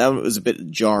particular? That one was a bit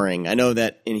jarring. I know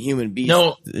that in Human Beast,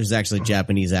 there's actually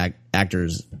Japanese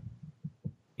actors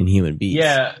in Human Beast.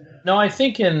 Yeah, no, I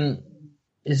think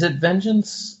is it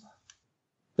Vengeance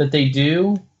that they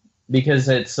do, because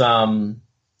it's not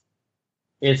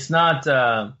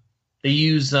they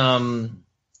use don't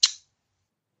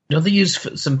they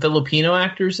use some Filipino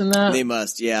actors in that? They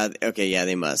must, yeah. Okay, yeah,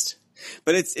 they must.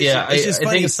 But it's just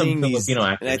funny seeing these, and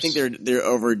I think they're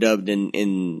overdubbed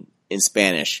in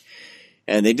Spanish,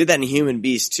 and they did that in Human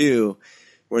Beast too.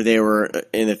 where they were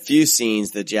in a few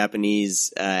scenes, the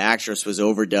Japanese actress was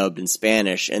overdubbed in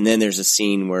Spanish, and then there's a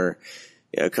scene where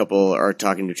a couple are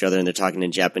talking to each other and they're talking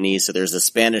in Japanese. So there's the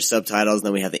Spanish subtitles, and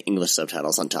then we have the English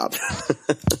subtitles on top.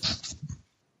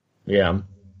 Yeah,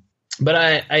 but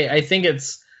I think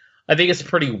it's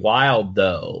pretty wild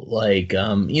though. Like,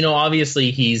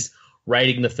 obviously he's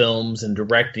writing the films and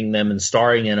directing them and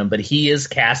starring in them, but he is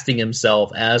casting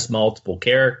himself as multiple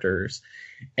characters.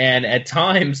 And at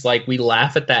times, like, we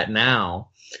laugh at that now,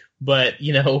 but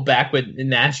back when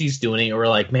Naschy's doing it, we're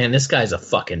like, man, this guy's a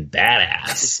fucking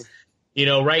badass.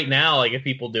 Right now, like, if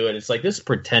people do it, it's like, this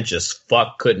pretentious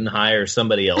fuck couldn't hire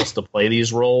somebody else to play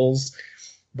these roles.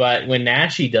 But when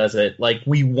Naschy does it, like,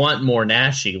 we want more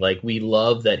Naschy. Like, we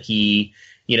love that he,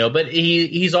 but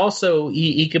he's also,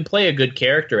 he can play a good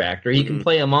character actor. He can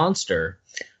play a monster.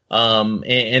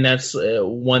 And that's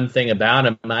one thing about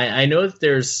him. I know that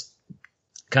there's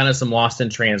kind of some lost in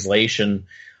translation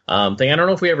thing. I don't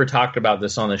know if we ever talked about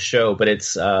this on the show, but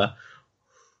it's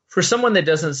for someone that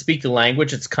doesn't speak the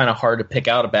language, it's kind of hard to pick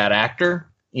out a bad actor.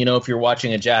 If you're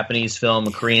watching a Japanese film,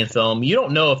 a Korean film, you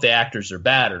don't know if the actors are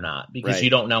bad or not because you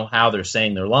don't know how they're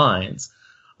saying their lines.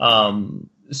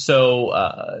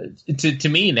 So to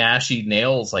me, Naschy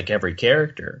nails like every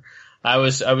character. I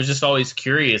was just always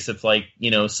curious if, like,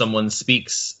 someone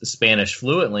speaks Spanish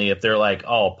fluently, if they're like,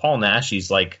 oh, Paul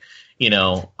Naschy's like,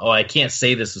 I can't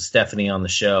say this with Stephanie on the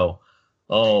show.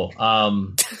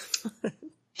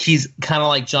 He's kind of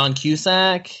like John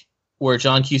Cusack, where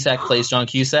John Cusack plays John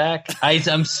Cusack.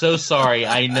 I'm so sorry.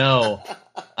 I know.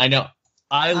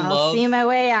 I'll see my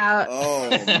way out. Oh,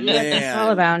 man.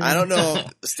 All about I don't know,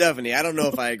 Stephanie, I don't know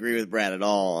if I agree with Brad at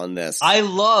all on this. I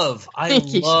love John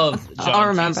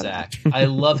Cusack. I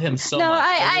love him so much. No,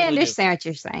 I really understand what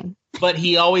you're saying. But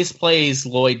he always plays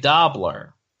Lloyd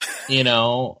Dobler,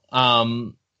 but,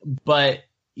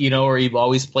 or he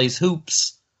always plays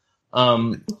Hoops.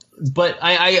 But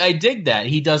I dig that.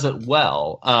 He does it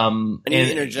well. And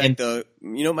interject though,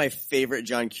 my favorite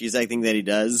John Cusack thing that he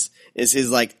does is his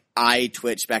like eye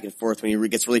twitch back and forth when he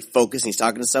gets really focused and he's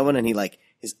talking to someone and he like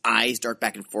his eyes dart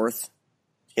back and forth.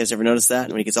 You guys ever notice that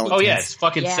when he gets all intense? Yeah, it's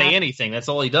fucking say anything. That's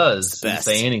all he does.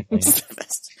 Say anything. It's the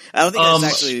best. I don't think that's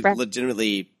actually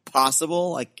legitimately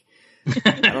possible. Like,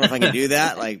 I don't know if I can do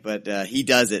that. Like, but he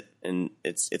does it and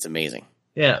it's amazing.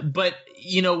 Yeah, but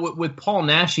with Paul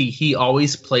Naschy, he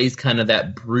always plays kind of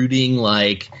that brooding,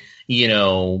 like,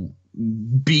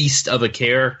 beast of a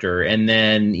character, and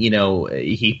then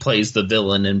he plays the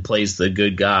villain and plays the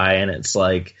good guy, and it's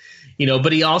like,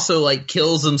 but he also like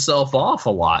kills himself off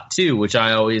a lot too, which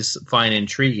I always find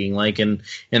intriguing. Like in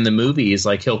the movies,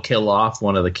 like he'll kill off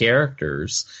one of the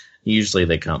characters. Usually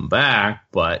they come back,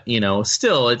 but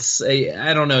still,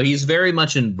 I don't know. He's very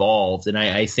much involved, and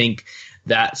I think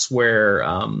that's where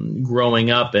growing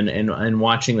up and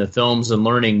watching the films and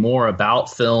learning more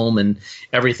about film and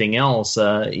everything else,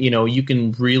 you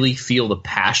can really feel the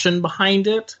passion behind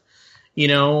it.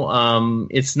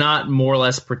 It's not more or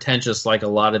less pretentious like a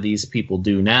lot of these people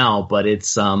do now, but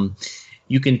it's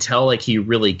you can tell like he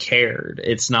really cared.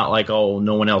 It's not like, oh,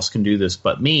 no one else can do this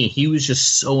but me. He was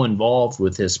just so involved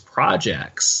with his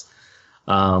projects.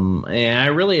 And I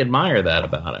really admire that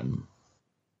about him.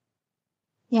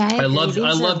 Yeah, I love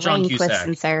John Cusack.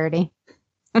 Sincerity.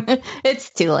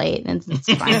 It's too late.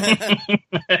 It's fine.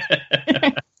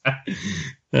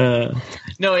 No,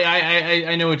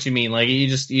 I know what you mean. Like you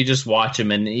just watch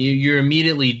him and you're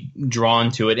immediately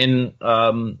drawn to it. And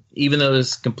even though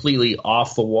it's completely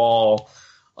off the wall,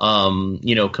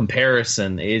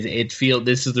 comparison,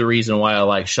 this is the reason why I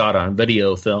like shot on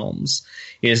video films,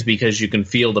 is because you can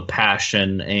feel the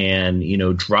passion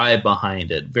and, drive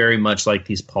behind it. Very much like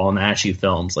these Paul Naschy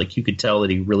films. Like you could tell that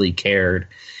he really cared.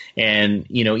 And,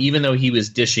 even though he was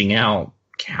dishing out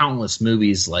countless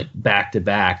movies like back to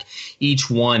back,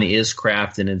 each one is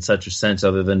crafted in such a sense,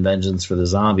 other than Vengeance of the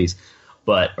Zombies.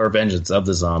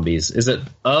 Is it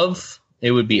of?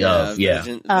 It would be of, yeah.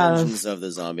 Vengeance of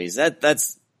the Zombies.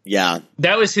 That's yeah.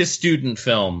 That was his student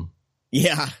film.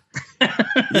 Yeah.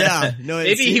 Yeah. No,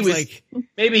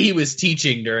 maybe he was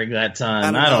teaching during that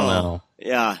time. I don't know.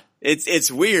 Yeah.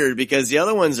 It's weird because the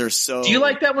other ones are so. Do you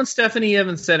like that one, Stephanie? You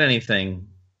haven't said anything.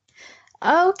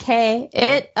 Okay.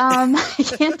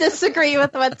 I can't disagree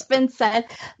with what's been said,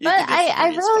 but I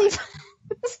really.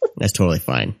 That's totally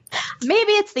fine.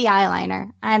 Maybe it's the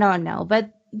eyeliner. I don't know,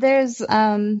 but there's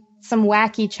some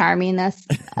wacky charminess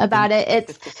about it.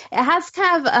 It has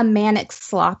kind of a manic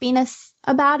sloppiness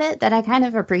about it that I kind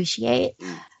of appreciate.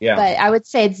 Yeah. But I would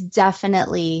say it's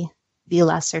definitely the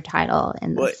lesser title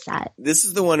in the set. This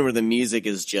is the one where the music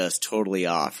is just totally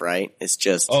off, right? It's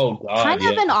just kind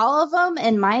of in all of them,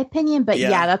 in my opinion. But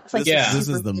that's like this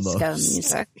is the disco most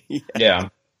music. Yeah.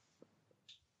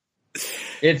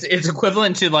 It's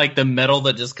equivalent to like the metal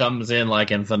that just comes in like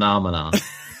in Phenomenon.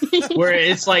 Where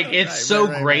it's like it's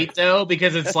great though,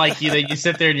 because it's like you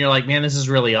sit there and you're like, man, this is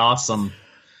really awesome.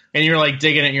 And you're like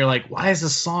digging it and you're like, why is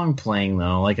this song playing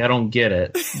though? Like I don't get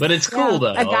it. But it's cool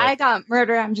though. A guy got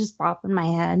murdered, I'm just bopping my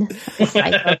head. A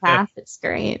psychopath, it's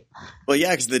great. Well,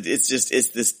 yeah, because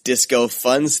it's this disco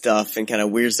fun stuff and kind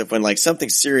of weird stuff when like something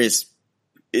serious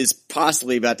is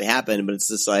possibly about to happen, but it's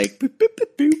just like boop, boop,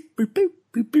 boop, boop, boop, boop,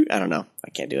 boop, boop. I don't know. I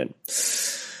can't do it.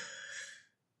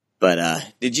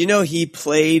 But did you know he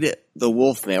played the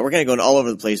Wolfman? We're kind of going all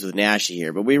over the place with Naschy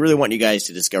here, but we really want you guys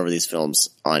to discover these films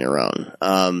on your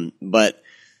own. But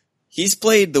he's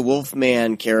played the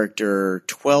Wolfman character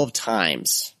 12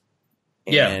 times.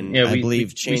 And I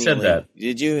believe Chaney we said that.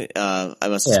 Did you? I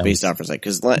must have spaced off for a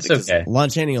second. Because Lon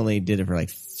Chaney only did it for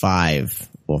like 5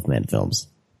 Wolfman films.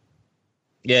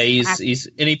 Yeah, he's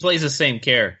and he plays the same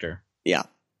character. Yeah.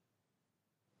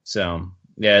 So...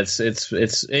 yeah, it's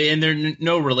and they're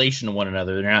no relation to one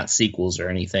another. They're not sequels or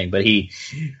anything. But I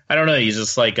don't know. He's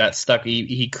just like got stuck.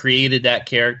 He created that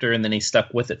character and then he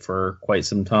stuck with it for quite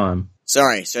some time.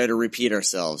 Sorry to repeat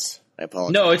ourselves. I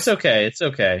apologize. No, it's okay. It's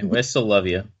okay. I still love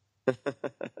you.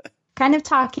 Kind of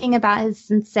talking about his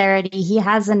sincerity, he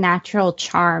has a natural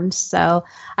charm. So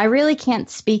I really can't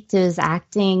speak to his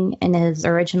acting in his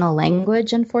original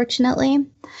language, unfortunately.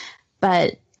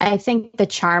 But I think the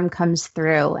charm comes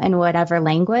through in whatever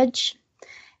language.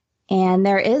 And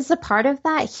there is a part of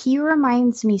that. He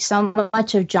reminds me so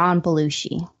much of John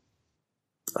Belushi.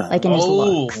 Like in his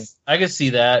looks. I could see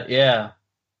that, yeah.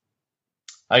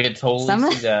 I could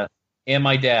totally see that. And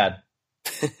my dad.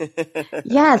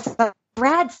 Yes,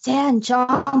 Brad Stan,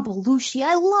 John Belushi.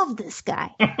 I love this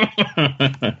guy.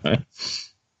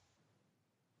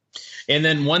 And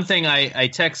then one thing I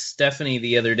text Stephanie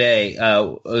the other day, I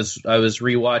was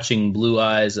rewatching Blue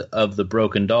Eyes of the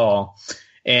Broken Doll,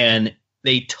 and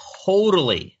they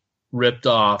totally ripped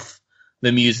off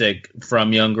the music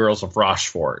from Young Girls of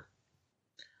Rochefort.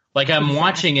 Like I'm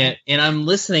watching it and I'm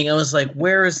listening. I was like,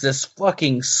 where is this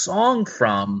fucking song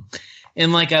from?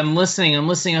 And like I'm listening. I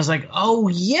was like, oh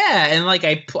yeah. And like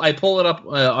I pull it up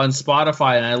on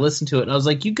Spotify and I listen to it and I was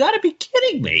like, you got to be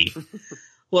kidding me.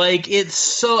 Like, it's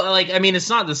so, like, I mean, it's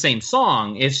not the same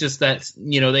song. It's just that,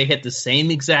 they hit the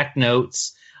same exact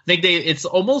notes. I think it's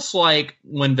almost like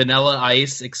when Vanilla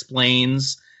Ice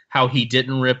explains how he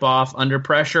didn't rip off Under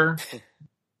Pressure.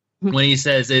 When he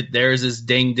says theirs is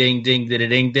ding, ding, ding,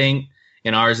 ding, ding,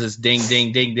 and ours is ding,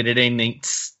 ding, ding, ding, ding, ding.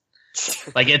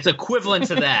 Like, it's equivalent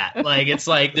to that. Like, it's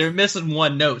like they're missing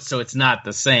one note, so it's not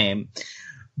the same.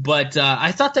 But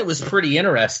I thought that was pretty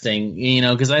interesting,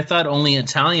 because I thought only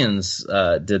Italians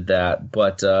did that.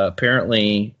 But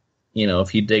apparently,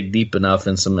 if you dig deep enough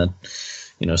in some,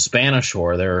 Spanish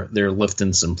horror, they're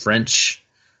lifting some French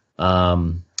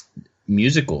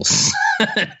musicals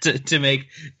to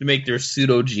make their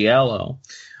pseudo giallo.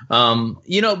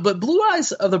 But Blue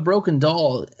Eyes of the Broken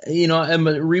Doll, I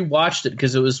rewatched it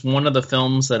because it was one of the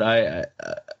films that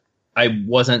I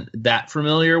wasn't that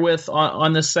familiar with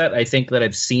on this set. I think that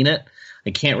I've seen it.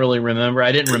 I can't really remember.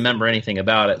 I didn't remember anything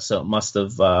about it, so it must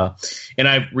have. And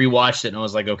I rewatched it, and I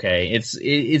was like, okay,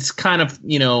 it's kind of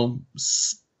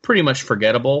pretty much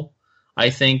forgettable. I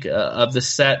think of the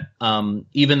set,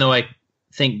 even though I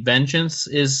think Vengeance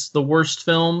is the worst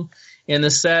film in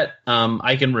the set.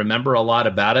 I can remember a lot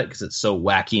about it because it's so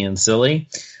wacky and silly.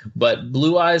 But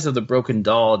Blue Eyes of the Broken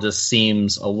Doll just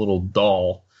seems a little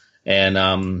dull,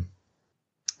 and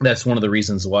that's one of the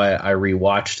reasons why I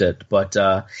rewatched it, but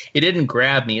it didn't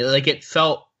grab me. Like it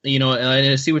felt, and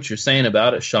I see what you're saying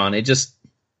about it, Sean. It just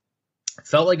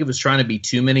felt like it was trying to be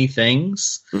too many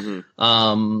things,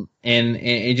 and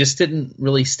it just didn't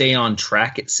really stay on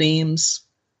track. It seems,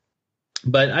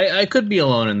 but I could be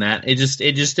alone in that. It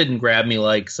just didn't grab me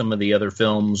like some of the other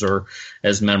films or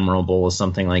as memorable as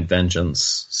something like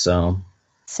Vengeance.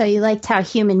 So you liked how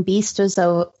Human Beast was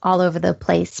all over the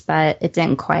place, but it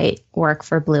didn't quite work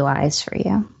for Blue Eyes for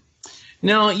you.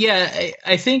 No, yeah,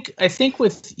 I think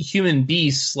with Human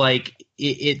Beast, like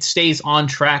it stays on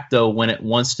track though when it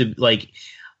wants to. Like,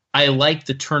 I like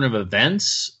the turn of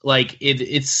events. Like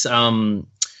it's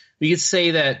we could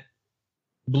say that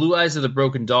Blue Eyes of the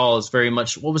Broken Doll is very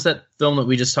much. What was that film that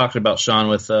we just talked about, Sean,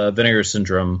 with Vinegar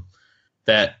Syndrome?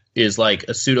 That is like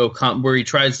a pseudo where he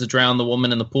tries to drown the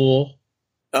woman in the pool.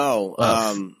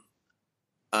 Oh,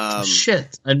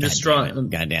 shit! I'm just drawing.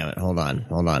 God damn it! Hold on.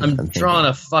 I'm drawing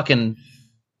a fucking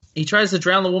he tries to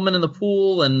drown the woman in the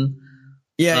pool, and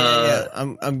yeah.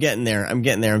 I'm getting there. I'm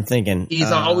thinking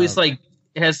he's always like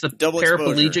has the double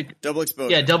paraplegic, double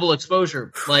exposure. Yeah, double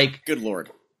exposure. Like, good lord.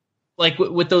 Like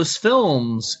with those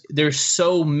films, they're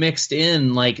so mixed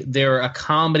in. Like they're a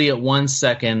comedy at 1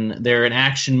 second, they're an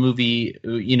action movie,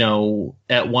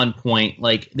 at one point.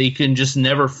 Like they can just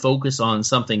never focus on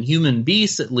something. Human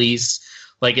Beast, at least,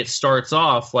 like it starts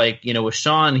off like with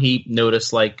Sean, he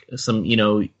noticed like some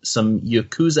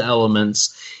Yakuza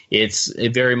elements. It's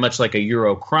very much like a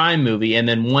Euro crime movie, and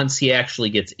then once he actually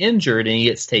gets injured and he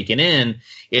gets taken in,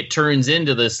 it turns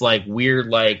into this like weird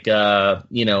like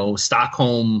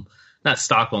not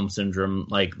Stockholm syndrome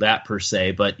like that per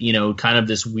se, but kind of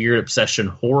this weird obsession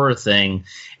horror thing.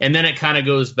 And then it kind of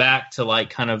goes back to like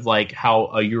kind of like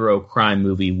how a Euro crime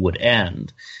movie would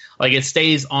end. Like it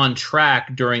stays on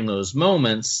track during those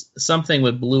moments. Something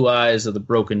with Blue Eyes of the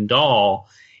Broken Doll,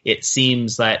 it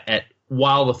seems that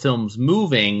while the film's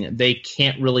moving, they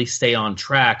can't really stay on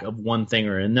track of one thing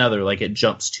or another. Like it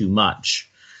jumps too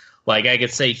much. Like I could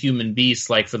say Human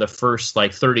Beast, like for the first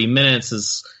like 30 minutes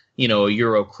is, a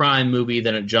Euro crime movie,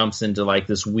 then it jumps into like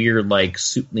this weird like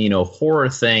horror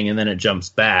thing, and then it jumps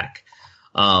back.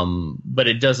 But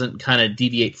it doesn't kind of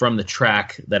deviate from the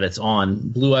track that it's on.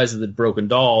 Blue Eyes of the Broken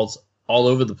Dolls all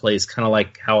over the place, kind of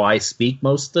like how I speak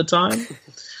most of the time.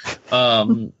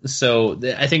 So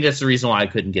I think that's the reason why I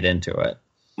couldn't get into it.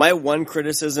 My one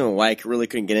criticism of why I really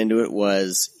couldn't get into it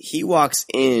was he walks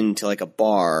into like a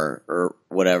bar or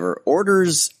whatever,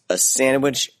 orders a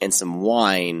sandwich and some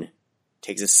wine,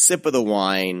 takes a sip of the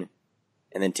wine,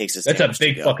 and then takes a sandwich. That's a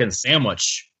big fucking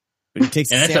sandwich. But he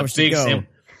takes and the that's a big And sandwich.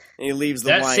 he leaves the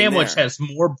that wine sandwich there. has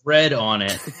more bread on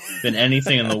it than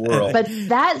anything in the world. But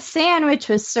that sandwich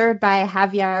was served by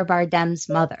Javier Bardem's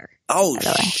mother. Oh, by the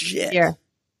way. shit. Here.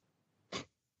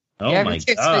 Oh my Here's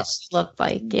god! what she looked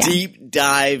like. Yeah. Deep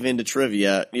dive into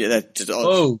trivia. Yeah, that just,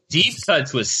 Deep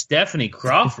cuts with Stephanie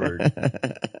Crawford.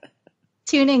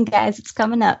 Tune in, guys. It's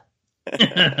coming up.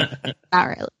 Not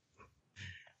really.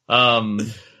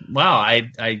 Wow,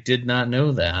 I did not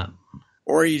know that.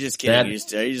 Or are you just kidding? Is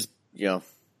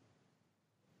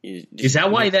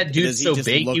that why that dude's so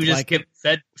big? You just get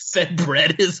fed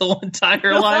bread his whole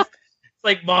entire life? It's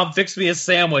like, Mom, fix me a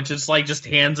sandwich. It's like just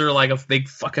hands her like a big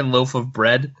fucking loaf of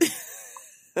bread.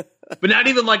 But not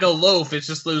even like a loaf. It's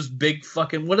just those big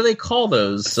fucking, what do they call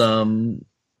those? Like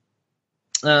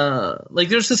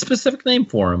there's a specific name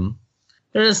for them.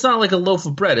 It's not like a loaf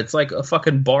of bread. It's like a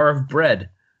fucking bar of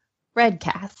bread.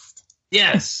 Breadcast.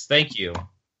 Yes, thank you.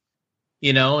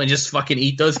 And just fucking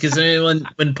eat those. Because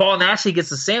when Paul Naschy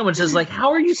gets a sandwich, it's like,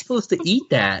 how are you supposed to eat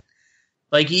that?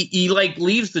 Like, he like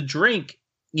leaves the drink.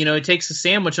 He takes a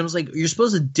sandwich. I was like, you're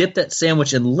supposed to dip that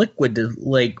sandwich in liquid to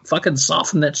like fucking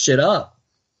soften that shit up.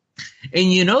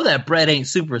 And that bread ain't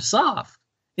super soft.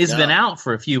 It's been out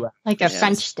for a few hours. Like a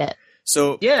French dip.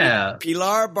 So yeah,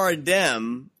 Pilar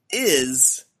Bardem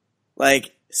is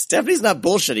like, Stephanie's not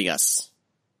bullshitting us.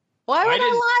 Why would I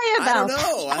lie about I don't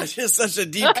know. I was just such a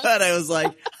deep cut. I was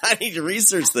like, I need to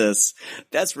research this.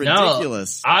 That's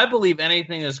ridiculous. No, I believe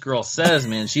anything this girl says,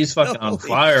 man. She's fucking on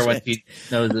fire when she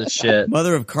knows this shit.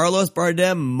 Mother of Carlos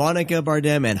Bardem, Monica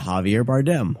Bardem, and Javier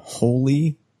Bardem.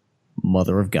 Holy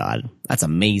mother of God. That's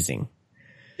amazing.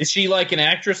 Is she like an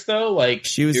actress though? Like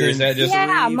she was in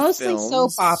mostly films.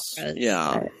 soap operas.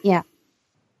 Yeah. Yeah.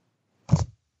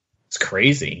 It's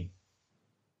crazy.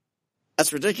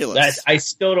 That's ridiculous. I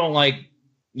still don't like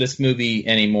this movie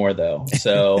anymore, though.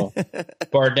 So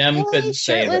Bardem couldn't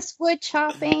say shirtless wood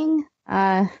chopping.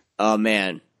 Oh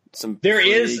man, there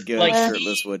is good like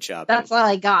shirtless wood chopping. That's all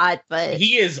I got. But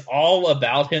he is all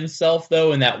about himself,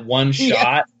 though. In that one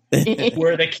shot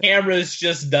where the camera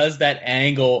just does that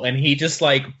angle, and he just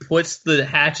like puts the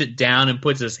hatchet down and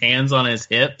puts his hands on his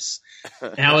hips,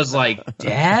 and I was like,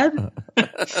 Dad.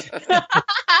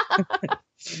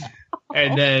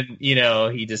 And then,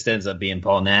 he just ends up being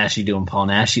Paul Naschy doing Paul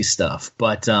Naschy stuff.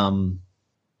 But,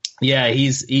 yeah,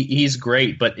 he's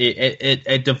great. But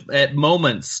at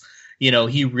moments,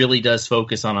 he really does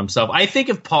focus on himself. I think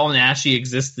if Paul Naschy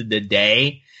existed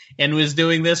today and was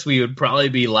doing this, we would probably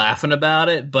be laughing about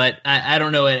it. But I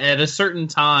don't know. At a certain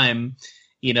time,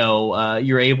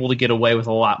 you're able to get away with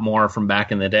a lot more from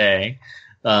back in the day.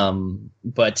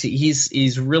 But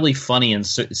he's really funny in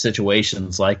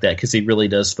situations like that because he really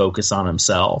does focus on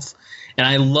himself. And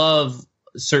I love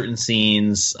certain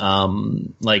scenes,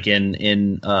 like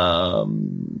in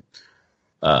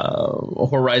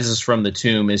Horror Rises from the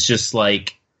Tomb. It's just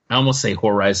like, I almost say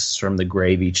Horror Rises from the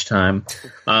Grave each time.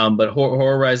 But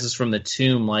Horror Rises from the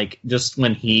Tomb, like just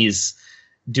when he's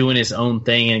doing his own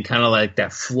thing and kind of like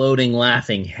that floating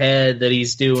laughing head that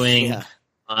he's doing. Yeah.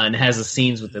 and has the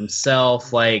scenes with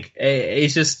himself. Like,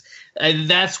 it's just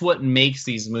that's what makes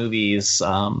these movies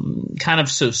kind of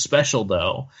so special,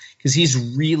 though, because he's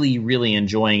really, really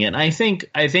enjoying it. And I think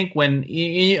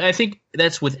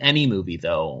that's with any movie,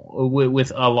 though,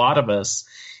 with a lot of us,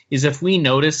 is if we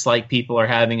notice like people are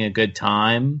having a good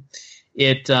time,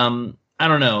 it I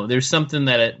don't know, there's something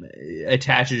that it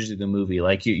attaches to the movie.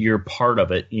 Like you're part of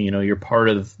it, you're part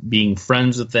of being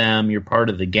friends with them, you're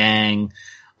part of the gang.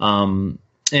 And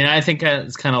I think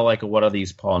it's kind of like what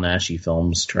these Paul Naschy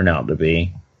films turn out to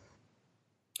be.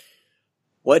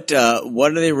 What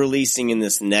are they releasing in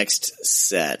this next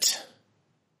set?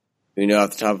 We know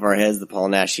off the top of our heads the Paul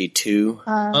Naschy 2.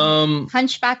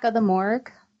 Hunchback of the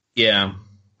Morgue. Yeah.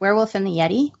 Werewolf and the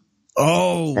Yeti.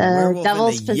 Oh, The Werewolf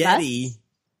Devil's and the Possessed. Yeti.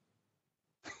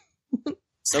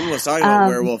 Someone was talking about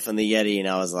Werewolf and the Yeti, and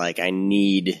I was like,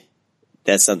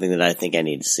 that's something that I think I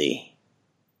need to see.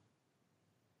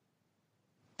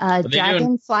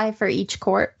 Dragonfly for Each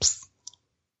Corpse.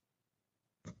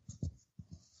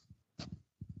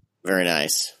 Very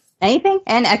nice. Anything?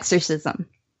 And Exorcism.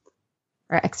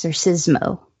 Or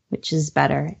Exorcismo, which is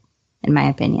better, in my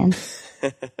opinion.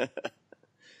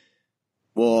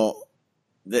 Well,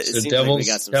 it So seems like we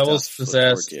got some Devil's stuff to look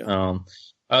Possessed. forward to.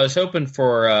 I was hoping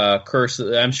for Curse.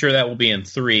 I'm sure that will be in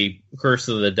 3. Curse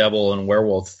of the Devil and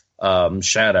Werewolf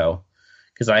Shadow,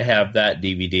 because I have that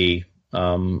DVD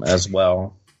as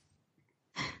well.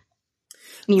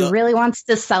 He really wants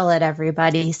to sell it,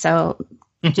 everybody. So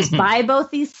just buy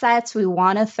both these sets. We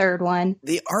want a third one.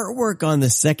 The artwork on the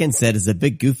second set is a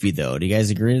bit goofy, though. Do you guys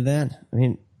agree to that? I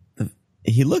mean,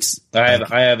 he looks. I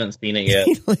haven't seen it yet.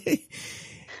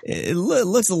 It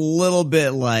looks a little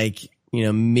bit like,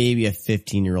 maybe a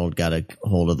 15-year-old got a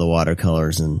hold of the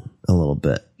watercolors and a little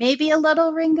bit. Maybe a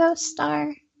little Ringo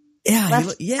Starr. Yeah,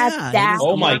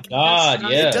 Oh my God!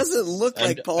 Yeah, It doesn't look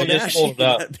like Paul just Naschy pulled in it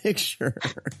up. that picture.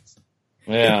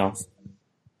 Yeah.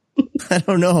 I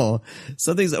don't know.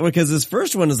 Something's because this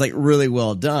first one is like really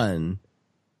well done,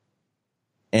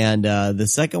 and the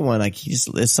second one, like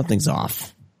something's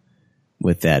off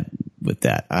with that.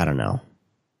 I don't know.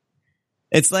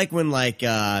 It's like when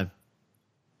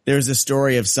there's a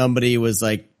story of somebody was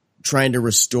like trying to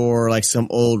restore like some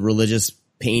old religious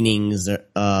paintings,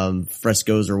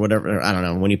 frescoes or whatever. I don't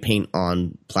know. When you paint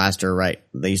on plaster, right?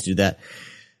 They used to do that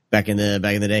back in the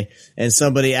day. And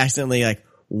somebody accidentally like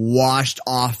washed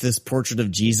off this portrait of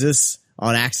Jesus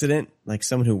on accident, like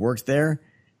someone who worked there.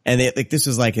 And this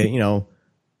was like a,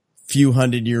 few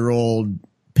 100-year-old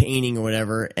painting or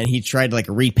whatever. And he tried to like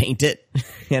repaint it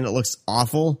and it looks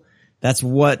awful. That's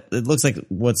what it looks like.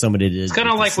 What somebody did. It's kind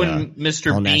of like when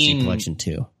Mr. Bean collection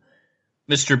 2.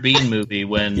 Mr. Bean movie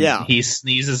when he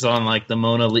sneezes on like the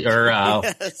Mona Lisa, or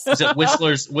Yes. is it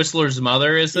Whistler's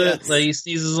mother? Is it that he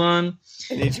sneezes on?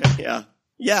 It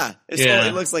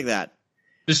totally looks like that.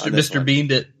 Mr. Bean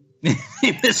did.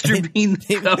 Mr. Bean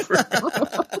cover.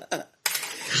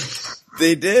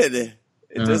 They did.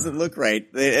 It doesn't look right.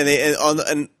 They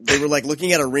were like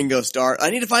looking at a Ringo Starr. I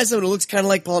need to find someone who looks kind of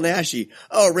like Paul Naschy.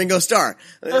 Oh, Ringo Starr.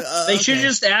 They should have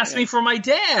just asked me for my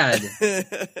dad.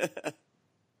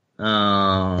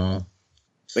 Oh.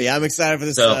 But yeah, I'm excited for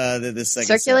this. This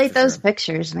second circulate those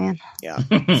pictures, man. Yeah.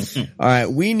 All right,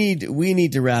 we need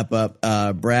to wrap up.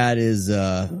 Brad's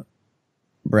up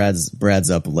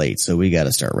late, so we got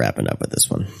to start wrapping up with this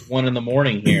one. 1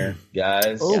 a.m. here,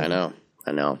 guys. Yeah,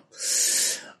 I know.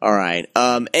 All right.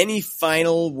 Any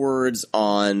final words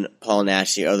on Paul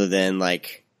Naschy other than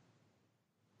like,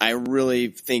 I really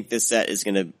think this set is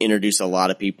going to introduce a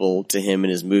lot of people to him and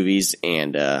his movies,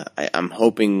 and I'm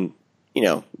hoping,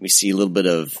 we see a little bit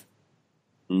of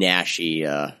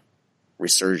Naschy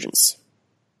resurgence,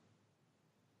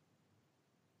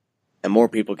 and more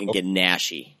people can get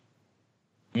Naschy.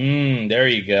 There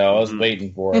you go. I was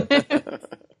waiting for it.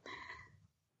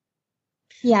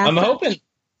 Yeah. I'm hoping.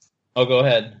 Oh, go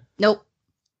ahead. Nope.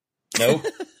 Nope.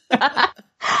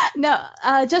 No,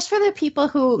 just for the people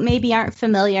who maybe aren't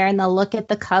familiar and they'll look at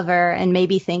the cover and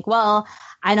maybe think, well,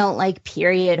 I don't like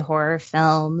period horror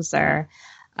films, or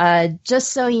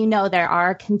just so you know, there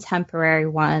are contemporary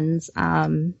ones.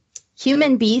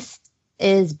 Human Beast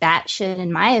is batshit,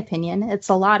 in my opinion. It's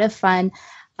a lot of fun.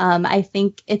 I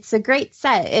think it's a great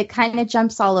set. It kind of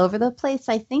jumps all over the place.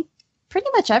 I think pretty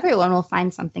much everyone will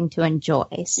find something to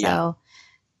enjoy. So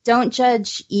don't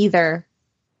judge either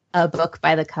a book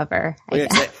by the cover.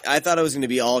 I thought it was going to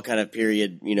be all kind of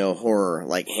period, horror,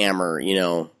 like Hammer,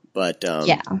 but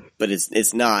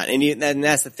it's not. And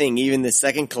that's the thing. Even the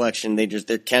second collection,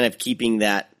 they're kind of keeping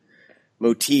that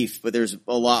motif, but there's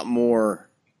a lot more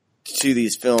to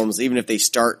these films, even if they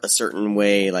start a certain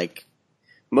way, like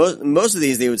most of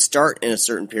these they would start in a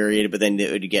certain period, but then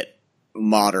they would get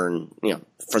modern,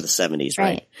 for the 70s,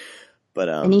 right? But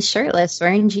and he's shirtless,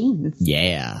 wearing jeans.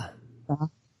 Yeah.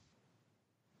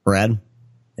 Brad,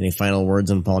 any final words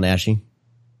on Paul Naschy?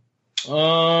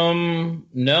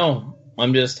 No.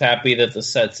 I'm just happy that the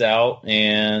set's out,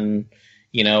 and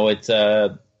it's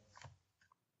I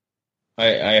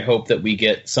hope that we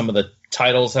get some of the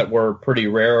titles that were pretty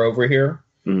rare over here,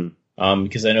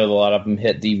 because I know a lot of them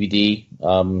hit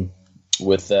DVD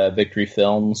with Victory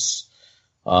Films,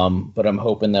 but I'm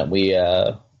hoping that we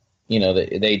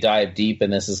they dive deep,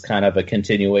 and this is kind of a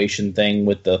continuation thing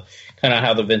with the kind of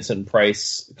how the Vincent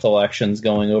Price collection's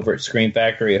going over at Scream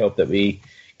Factory. I hope that we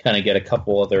kind of get a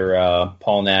couple other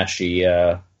Paul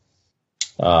Naschy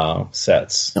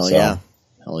sets. Hell yeah.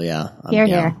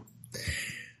 Here.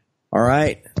 All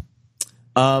right.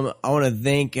 I want to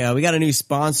thank, we got a new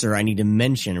sponsor I need to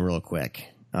mention real quick.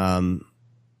 I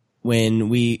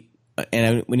need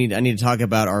to talk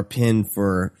about our pin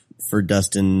for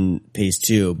Dustin Pace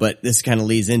 2, but this kind of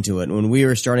leads into it. When we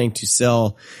were starting to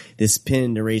sell this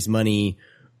pin to raise money,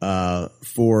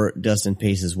 for Dustin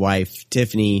Pace's wife,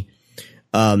 Tiffany,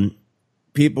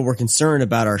 people were concerned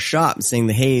about our shop, saying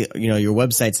that, hey, your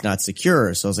website's not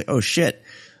secure. So I was like, oh shit,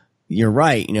 you're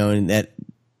right. And that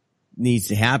needs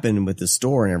to happen with the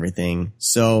store and everything.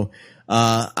 So,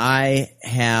 I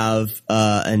have,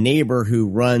 a neighbor who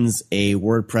runs a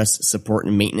WordPress support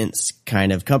and maintenance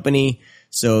kind of company.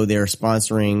 So they're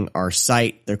sponsoring our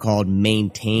site. They're called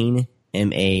Maintain,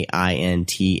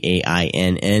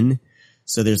 Maintainn.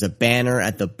 So there's a banner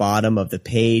at the bottom of the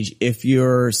page. If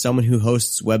you're someone who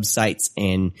hosts websites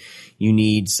and you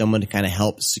need someone to kind of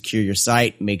help secure your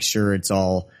site, make sure it's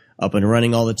all up and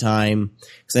running all the time.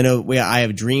 Because I know I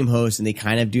have DreamHost and they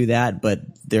kind of do that, but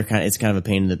it's kind of a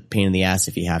pain in the ass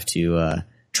if you have to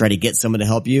try to get someone to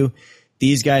help you.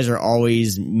 These guys are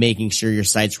always making sure your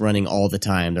site's running all the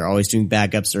time. They're always doing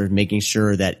backups or making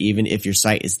sure that even if your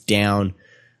site is down,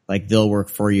 like they'll work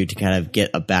for you to kind of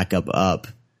get a backup up.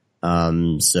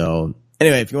 So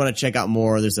anyway, if you want to check out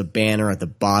more, there's a banner at the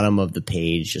bottom of the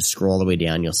page. Just scroll all the way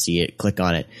down. You'll see it. Click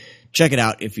on it. Check it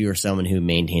out if you're someone who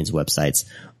maintains websites.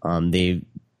 They've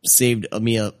saved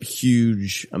me a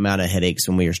huge amount of headaches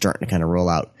when we were starting to kind of roll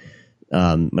out,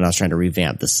 when I was trying to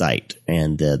revamp the site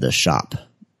and the shop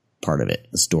part of it,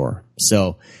 the store.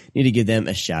 So need to give them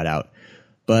a shout out.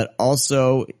 But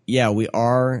also, yeah, we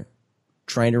are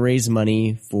trying to raise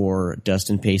money for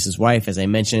Dustin Pace's wife. As I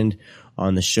mentioned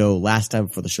on the show last time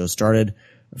before the show started,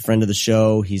 a friend of the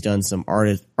show, he's done some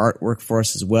artwork for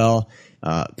us as well,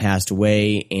 passed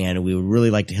away, and we would really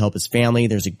like to help his family.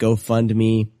 There's a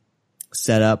GoFundMe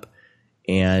set up,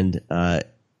 and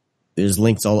there's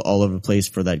links all over the place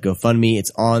for that GoFundMe.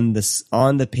 It's on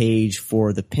the page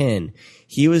for the pin.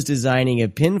 He was designing a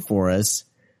pin for us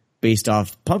based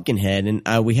off Pumpkinhead,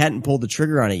 and we hadn't pulled the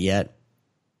trigger on it yet.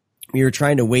 We were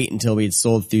trying to wait until we had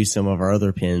sold through some of our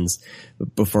other pins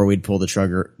before we'd pull the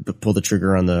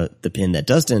trigger on the pin that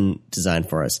Dustin designed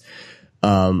for us.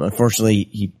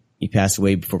 Unfortunately, he passed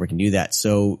away before we can do that.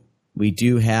 So we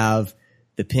do have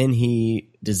the pin he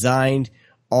designed.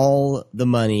 All the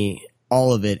money,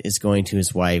 all of it is going to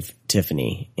his wife,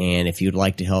 Tiffany. And if you'd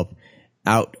like to help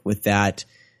out with that,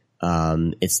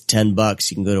 it's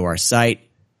 $10. You can go to our site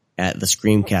at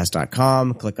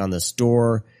thescreamcast.com, click on the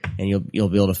store, and you'll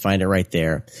be able to find it right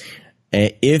there.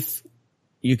 If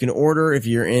you can order, if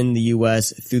you're in the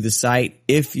US through the site,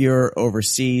 if you're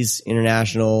overseas,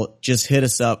 international, just hit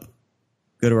us up.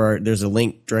 Go to there's a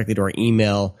link directly to our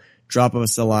email. Drop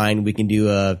us a line. We can do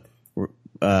a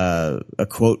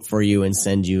quote for you and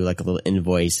send you like a little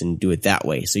invoice and do it that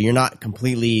way. So you're not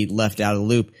completely left out of the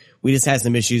loop. We just had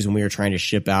some issues when we were trying to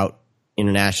ship out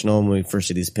international when we first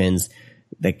did these pins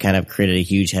that kind of created a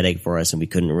huge headache for us and we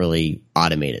couldn't really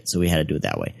automate it. So we had to do it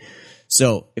that way.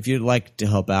 So if you'd like to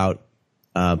help out,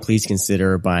 please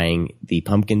consider buying the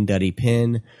Pumpkin Duddy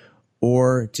pin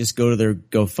or just go to their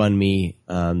GoFundMe.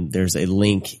 There's a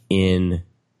link in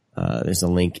all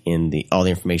the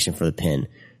information for the pin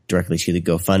directly to the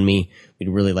GoFundMe. We'd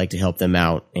really like to help them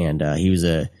out. And, he was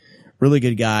a really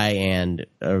good guy and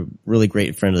a really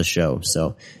great friend of the show.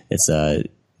 So it's,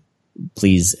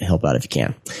 please help out if you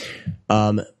can.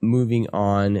 Moving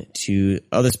on to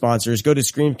other sponsors, go to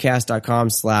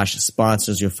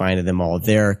screamcast.com/sponsors. You'll find them all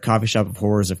there. Coffee Shop of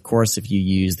Horrors, of course, if you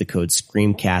use the code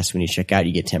Screamcast when you check out,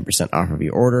 you get 10% off of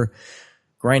your order.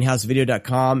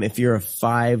 Grindhousevideo.com. If you're a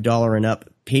 $5 and up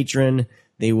patron,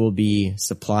 they will be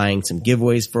supplying some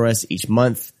giveaways for us each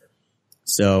month.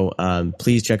 So,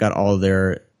 please check out all of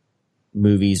their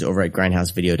movies over at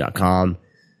grindhousevideo.com.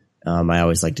 I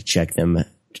always like to check them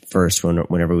first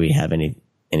whenever we have any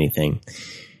anything.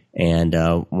 And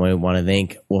we want to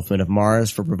thank Wolfman of Mars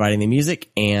for providing the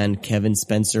music, and Kevin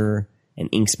Spencer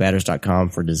and inkspatters.com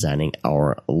for designing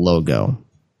our logo.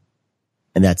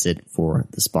 And that's it for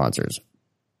the sponsors.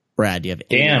 Brad, do you have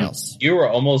anything else? You were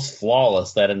almost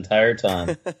flawless that entire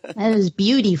time. That was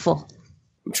beautiful.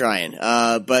 I'm trying.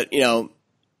 But,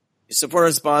 support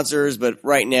our sponsors, but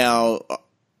right now,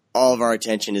 all of our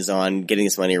attention is on getting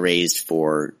this money raised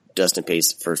for Dustin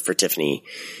Pace, for Tiffany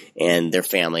and their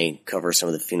family, cover some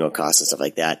of the funeral costs and stuff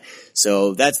like that.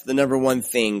 So that's the number one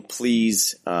thing.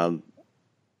 Please,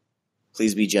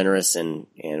 please be generous, and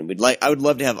I would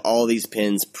love to have all these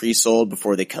pins pre-sold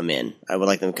before they come in. I would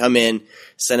like them to come in,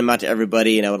 send them out to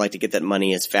everybody, and I would like to get that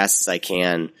money as fast as I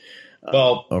can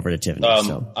over to Tiffany.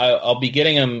 I'll be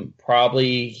getting them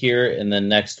probably here in the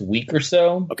next week or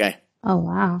so. Okay. Oh,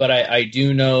 wow. But I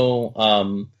do know,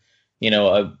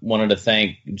 I wanted to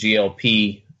thank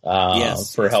GLP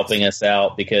for helping us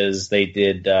out, because they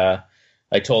did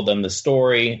I told them the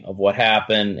story of what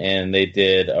happened, and they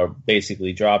did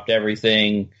basically dropped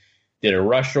everything, did a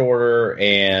rush order,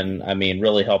 and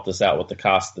really helped us out with the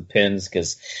cost of the pins,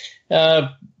 because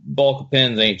bulk of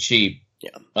pins ain't cheap.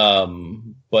 Yeah.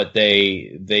 But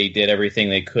they did everything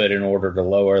they could in order to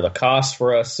lower the cost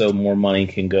for us, so more money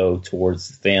can go towards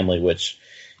the family, which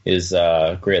is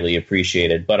greatly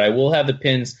appreciated. But I will have the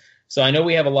pins. So I know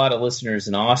we have a lot of listeners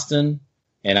in Austin,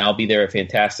 and I'll be there at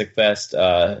Fantastic Fest,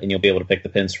 and you'll be able to pick the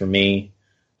pins from me.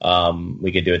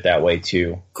 We could do it that way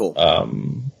too. Cool.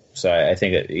 So I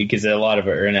think because a lot of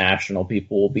our international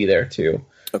people will be there too.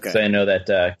 Okay. So I know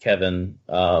that Kevin,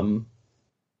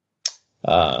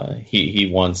 he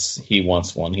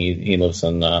wants one. He lives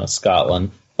in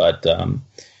Scotland, but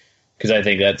because I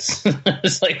think that's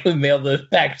it's like we mailed the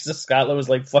package to Scotland, it was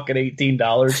like fucking $18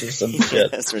 or some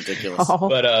shit. That's ridiculous. Oh.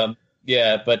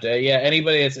 But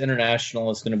anybody that's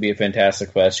international, it's going to be a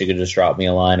Fantastic Fest. You can just drop me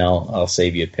a line. I'll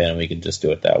save you a pin, and we can just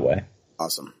do it that way.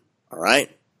 Awesome. All right.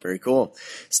 Very cool.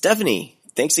 Stephanie,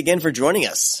 thanks again for joining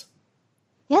us.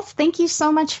 Yes, thank you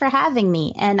so much for having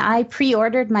me. And I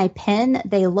pre-ordered my pin.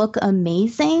 They look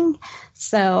amazing.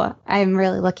 So I'm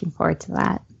really looking forward to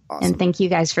that. Awesome. And thank you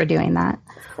guys for doing that.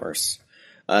 Of course.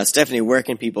 Stephanie, where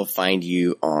can people find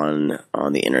you on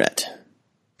the internet?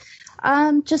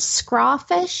 Just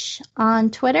Scrawfish on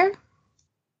Twitter.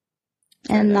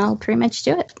 And that'll pretty much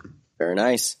do it. Very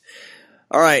nice.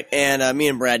 All right. And me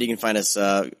and Brad, you can find us,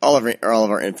 all of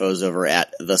our info's over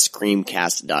at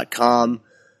thescreamcast.com.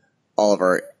 All of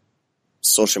our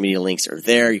social media links are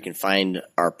there. You can find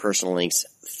our personal links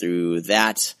through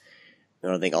that. I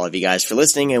want to thank all of you guys for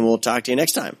listening, and we'll talk to you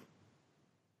next time.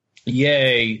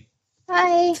 Yay.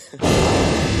 Bye.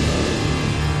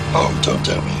 Oh, don't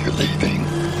tell me you're leaving.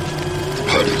 The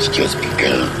party's just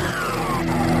begun.